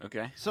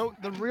 So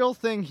the real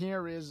thing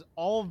here is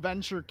all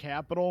venture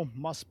capital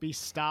must be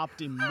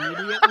stopped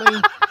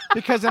immediately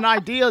because an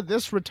idea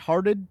this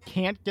retarded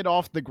can't get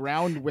off the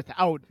ground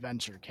without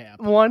venture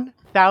capital.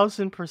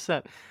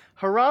 1,000%.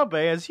 Harambe,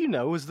 as you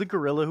know, was the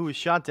gorilla who was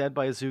shot dead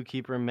by a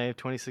zookeeper in May of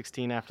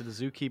 2016 after the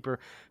zookeeper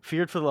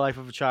feared for the life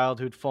of a child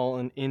who had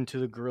fallen into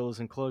the gorilla's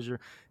enclosure.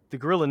 The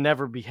gorilla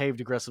never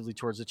behaved aggressively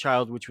towards the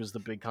child, which was the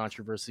big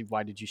controversy.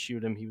 Why did you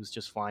shoot him? He was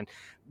just fine.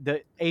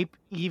 The ape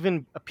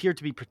even appeared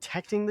to be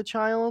protecting the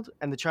child,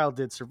 and the child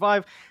did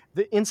survive.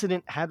 The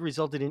incident had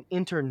resulted in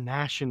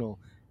international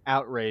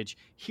outrage.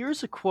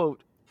 Here's a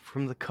quote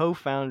from the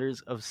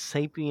co-founders of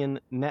Sapien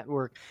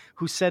Network,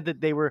 who said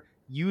that they were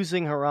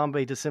using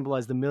Harambe to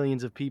symbolize the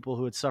millions of people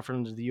who had suffered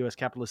under the U.S.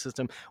 capitalist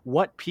system.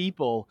 What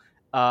people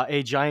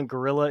a giant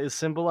gorilla is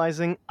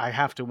symbolizing, I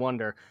have to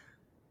wonder.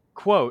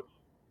 Quote,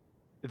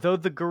 though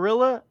the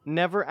gorilla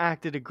never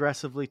acted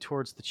aggressively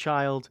towards the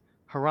child,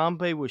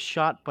 Harambe was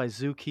shot by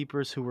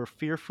zookeepers who were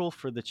fearful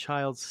for the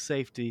child's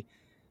safety.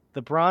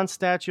 The bronze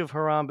statue of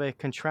Harambe,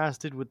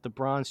 contrasted with the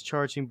bronze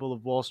charging bull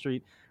of Wall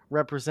Street,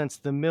 represents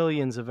the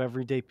millions of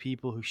everyday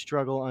people who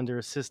struggle under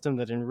a system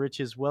that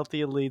enriches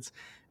wealthy elites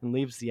and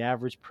leaves the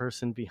average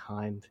person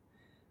behind.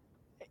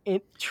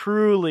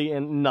 truly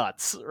in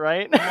nuts,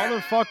 right?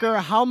 Motherfucker,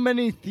 how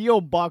many Theo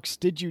bucks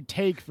did you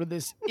take for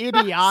this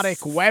idiotic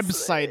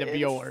website of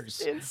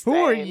yours? Who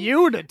are insane.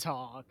 you to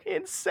talk?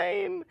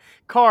 Insane.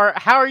 Car,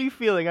 how are you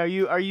feeling? Are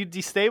you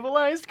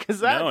destabilized?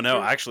 Because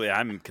No. Actually,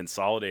 I'm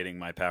consolidating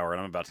my power,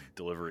 and I'm about to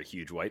deliver a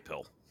huge white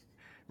pill.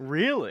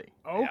 Really?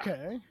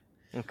 Okay.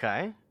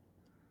 Okay.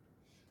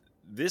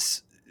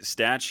 This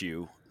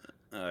statue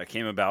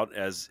came about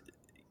as,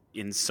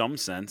 in some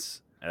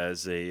sense,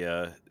 as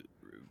a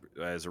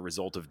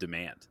result of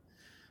demand,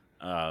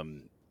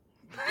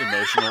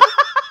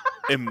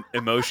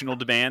 emotional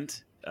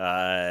demand,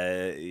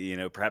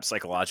 perhaps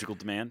psychological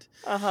demand.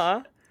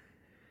 Uh-huh.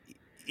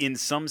 In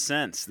some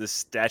sense, this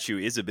statue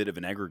is a bit of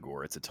an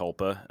egregore. It's a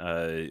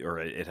tulpa, or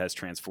it has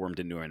transformed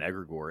into an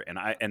egregore.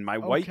 And my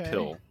white Okay.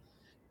 pill,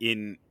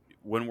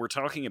 when we're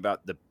talking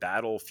about the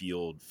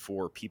battlefield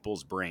for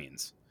people's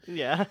brains,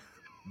 Yeah.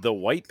 the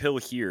white pill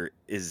here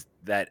is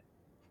that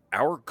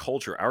our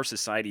culture, our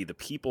society, the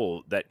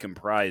people that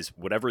comprise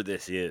whatever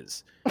this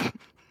is,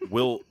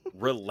 will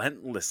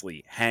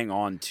relentlessly hang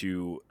on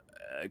to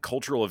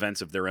cultural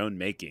events of their own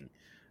making,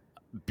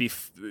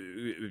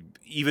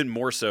 even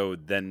more so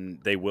than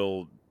they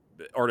will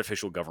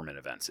artificial government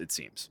events, it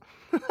seems.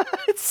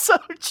 It's so.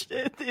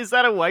 Is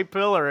that a white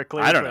pill or a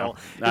clear I don't pill? know. Is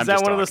I'm that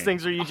just one of those talking.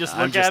 things where you just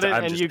I'm look just- at it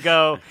I'm and just- you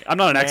go, I'm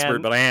not an "Man,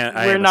 expert, but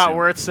I we're am not assuming."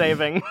 worth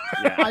saving.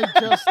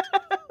 Yeah.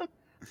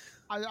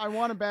 I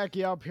want to back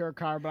you up here,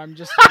 Car, but I'm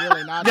just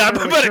really not No, sure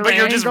what but your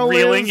you're just angle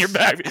reeling is. your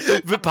back.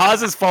 But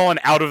Paz has fallen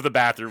out of the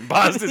bathroom.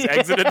 Paz has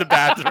exited the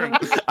bathroom.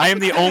 I am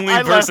the only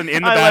person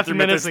in the I left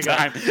bathroom at minutes this ago.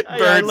 time. I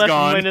Bird's left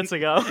gone. minutes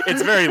ago.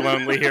 It's very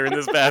lonely here in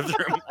this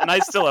bathroom, and I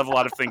still have a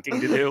lot of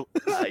thinking to do.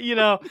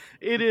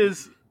 It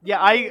is.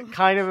 Yeah, I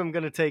kind of am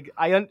gonna take.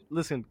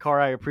 Listen, Car.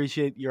 I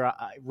appreciate your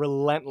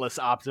relentless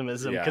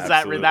optimism Yeah, because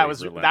that was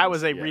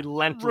absolutely a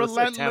relentless,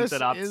 relentless attempt Relentless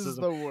at is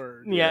optimism. the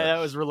word. Yeah, that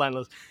was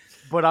relentless.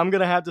 But I'm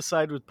gonna have to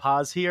side with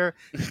Paz here.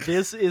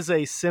 This is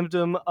a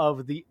symptom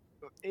of the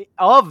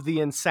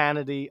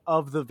insanity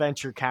of the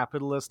venture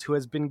capitalist who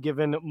has been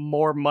given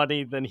more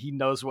money than he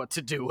knows what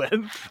to do with.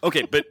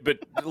 Okay, but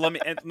let me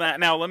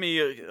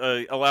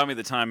allow me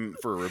the time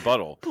for a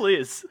rebuttal.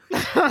 Please.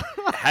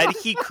 Had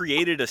he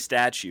created a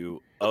statue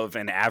of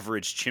an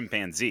average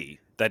chimpanzee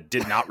that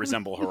did not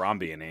resemble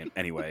Harambe in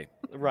any way,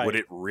 Right. would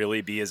it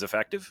really be as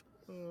effective?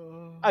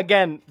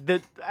 Again,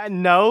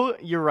 no,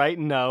 you're right.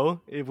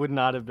 No, it would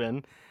not have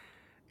been.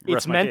 It's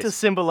Rest my meant to case.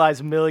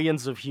 symbolize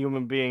millions of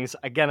human beings.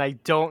 Again, I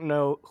don't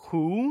know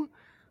who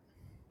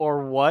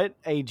or what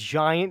a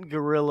giant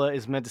gorilla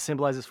is meant to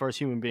symbolize as far as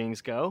human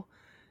beings go.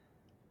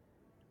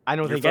 I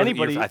don't think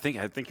anybody. I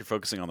think you're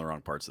focusing on the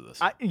wrong parts of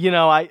this.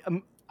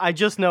 I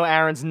just know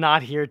Aaron's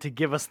not here to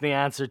give us the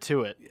answer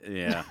to it.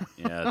 Yeah.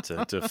 And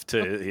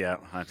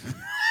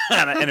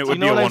it would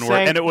know be a what I'm one word.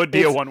 saying? And it would be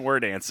a It's- one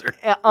word answer.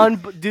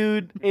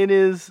 Dude, it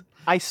is.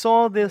 I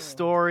saw this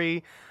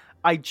story.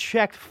 I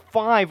checked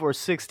 5 or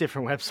 6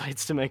 different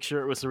websites to make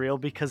sure it was real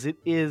because it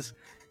is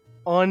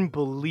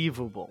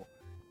unbelievable.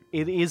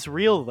 It is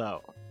real,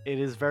 though. It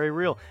is very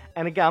real.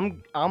 And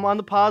again, I'm on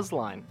the pause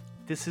line.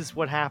 This is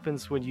what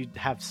happens when you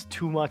have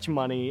too much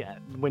money,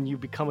 when you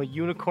become a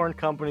unicorn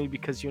company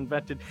because you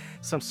invented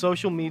some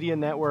social media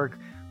network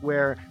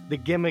where the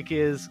gimmick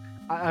is,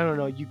 I don't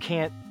know, you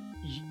can't,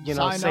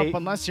 Sign say, up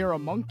unless you're a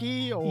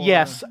monkey. Or...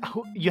 yes,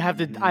 you have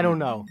to, I don't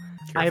know.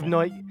 I have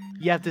no,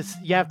 you have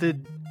to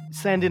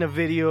send in a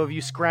video of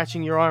you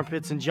scratching your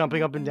armpits and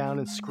jumping up and down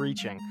and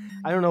screeching.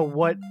 I don't know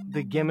what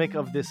the gimmick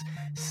of this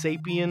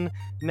Sapien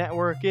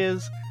network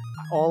is.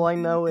 All I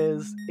know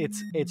is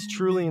it's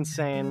truly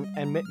insane,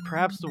 and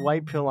perhaps the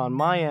white pill on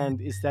my end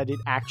is that it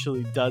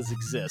actually does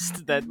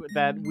exist.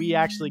 That we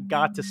actually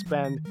got to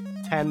spend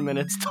 10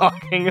 minutes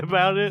talking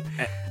about it.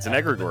 It's an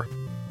egregore.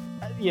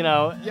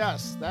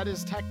 Yes, that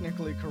is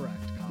technically correct,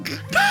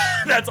 Colin.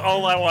 That's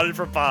all I wanted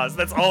from Paz.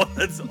 That's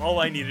all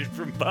I needed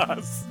from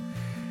Paz.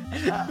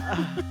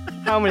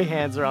 How many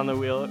hands are on the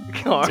wheel?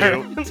 Car?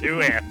 Two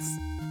hands.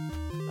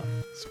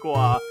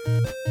 Squaw.